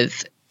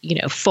with,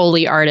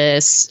 Foley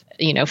artists,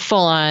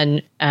 full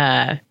on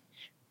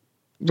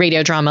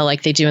radio drama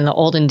like they do in the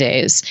olden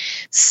days.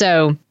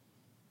 So,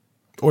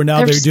 or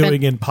now they're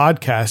doing in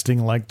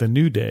podcasting like the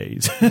new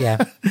days.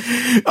 Yeah.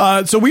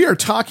 So we are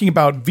talking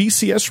about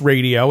VCS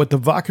Radio at the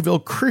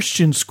Vacaville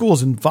Christian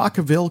Schools in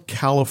Vacaville,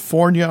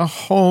 California,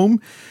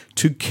 home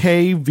to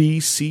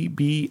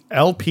KVCB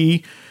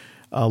LP,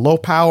 a low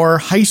power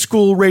high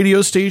school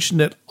radio station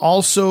that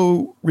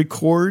also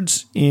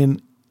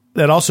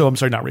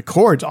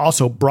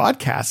also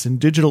broadcasts in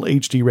digital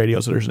HD radio.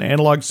 So there's an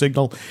analog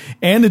signal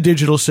and a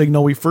digital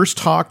signal. We first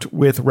talked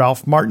with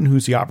Ralph Martin,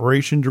 who's the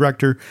operation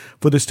director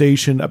for the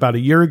station, about a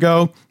year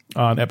ago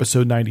on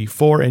episode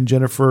 94. And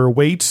Jennifer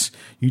Waits,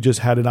 you just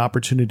had an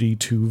opportunity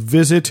to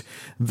visit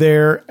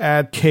there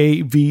at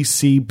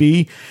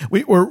KVCB.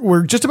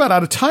 We're just about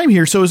out of time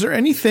here. So is there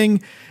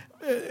anything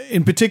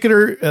in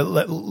particular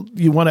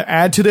you want to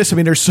add to this? I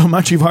mean, there's so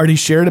much you've already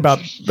shared about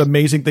the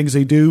amazing things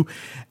they do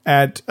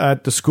at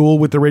the school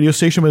with the radio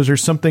station, but is there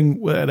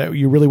something that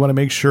you really want to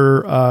make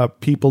sure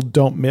people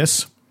don't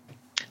miss?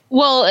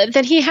 Well,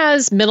 that he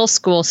has middle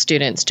school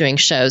students doing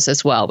shows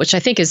as well, which I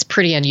think is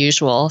pretty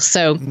unusual.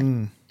 So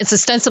it's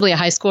ostensibly a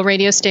high school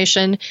radio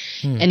station,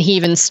 and he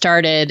even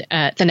started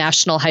the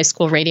National High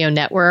School Radio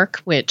Network,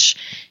 which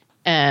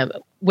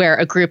where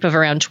a group of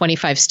around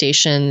 25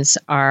 stations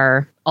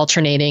are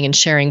alternating and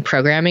sharing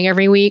programming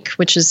every week,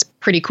 which is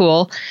pretty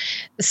cool.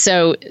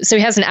 So he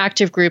has an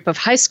active group of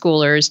high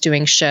schoolers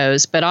doing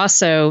shows, but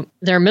also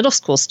there are middle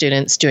school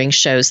students doing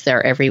shows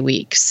there every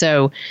week.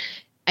 So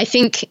I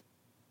think,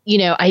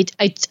 I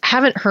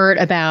haven't heard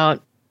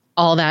about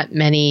all that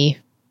many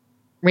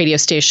radio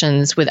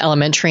stations with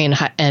elementary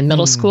and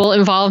middle school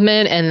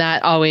involvement, and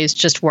that always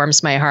just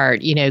warms my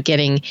heart,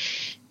 getting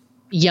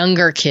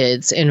younger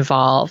kids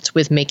involved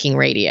with making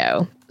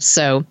radio.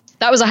 So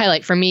that was a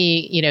highlight for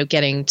me,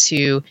 getting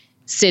to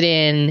sit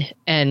in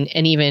and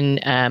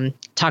even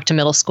talk to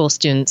middle school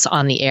students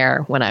on the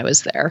air when I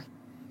was there.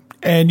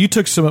 And you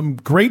took some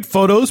great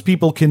photos.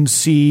 People can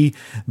see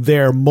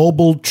their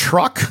mobile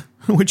truck,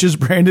 which is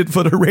branded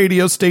for the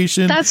radio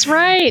station. That's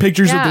right.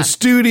 Pictures of the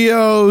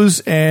studios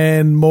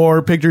and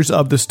more pictures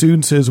of the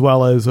students, as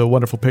well as a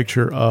wonderful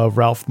picture of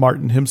Ralph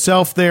Martin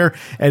himself there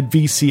at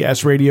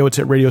VCS Radio. It's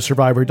at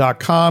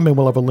radiosurvivor.com, and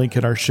we'll have a link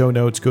in our show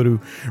notes. Go to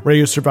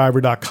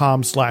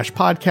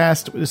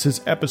radiosurvivor.com/podcast. This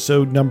is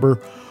episode number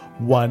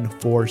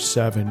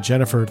 147.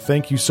 Jennifer,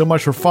 thank you so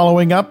much for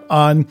following up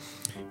on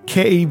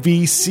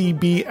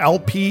KVCB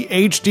LP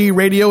HD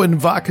Radio in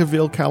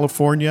Vacaville,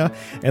 California.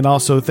 And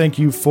also thank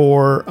you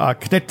for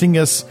connecting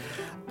us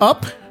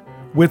up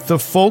with the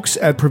folks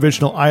at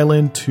Provisional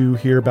Island to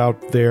hear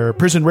about their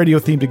prison radio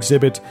themed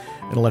exhibit,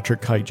 An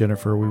Electric Kite.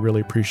 Jennifer, we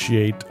really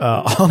appreciate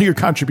all your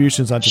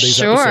contributions on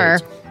today's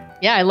episode.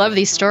 Yeah, I love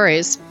these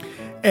stories.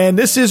 And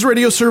this is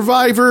Radio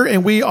Survivor,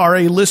 and we are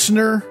a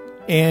listener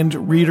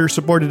and reader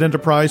supported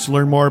enterprise. To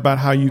learn more about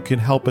how you can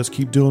help us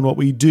keep doing what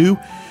we do,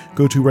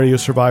 go to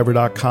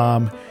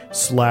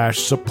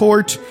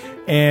radiosurvivor.com/support.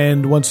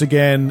 And once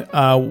again,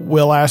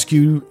 we'll ask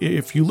you,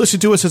 if you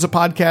listen to us as a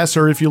podcast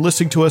or if you're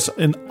listening to us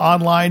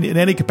online in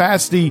any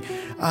capacity,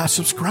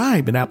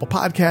 subscribe in Apple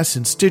Podcasts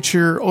and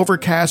Stitcher,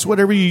 Overcast,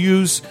 whatever you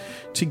use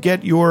to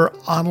get your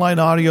online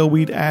audio.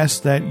 We'd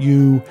ask that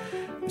you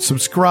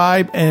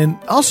subscribe and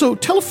also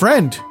tell a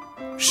friend.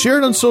 Share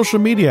it on social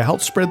media. Help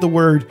spread the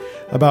word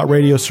about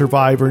Radio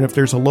Survivor. And if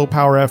there's a low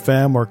power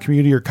FM or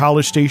community or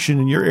college station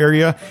in your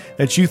area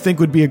that you think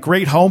would be a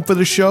great home for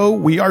the show,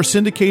 we are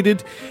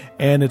syndicated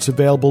and it's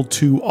available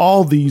to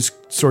all these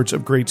sorts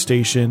of great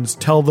stations.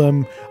 Tell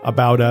them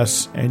about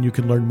us, and you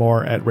can learn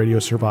more at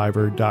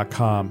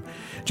radiosurvivor.com.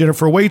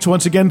 Jennifer Waits,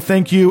 once again,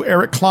 thank you.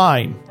 Eric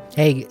Klein.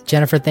 Hey,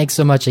 Jennifer, thanks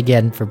so much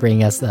again for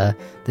bringing us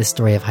this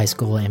story of high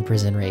school and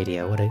prison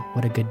radio.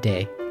 What a good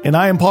day. And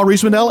I am Paul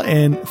Riismandel,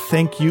 and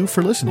thank you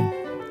for listening.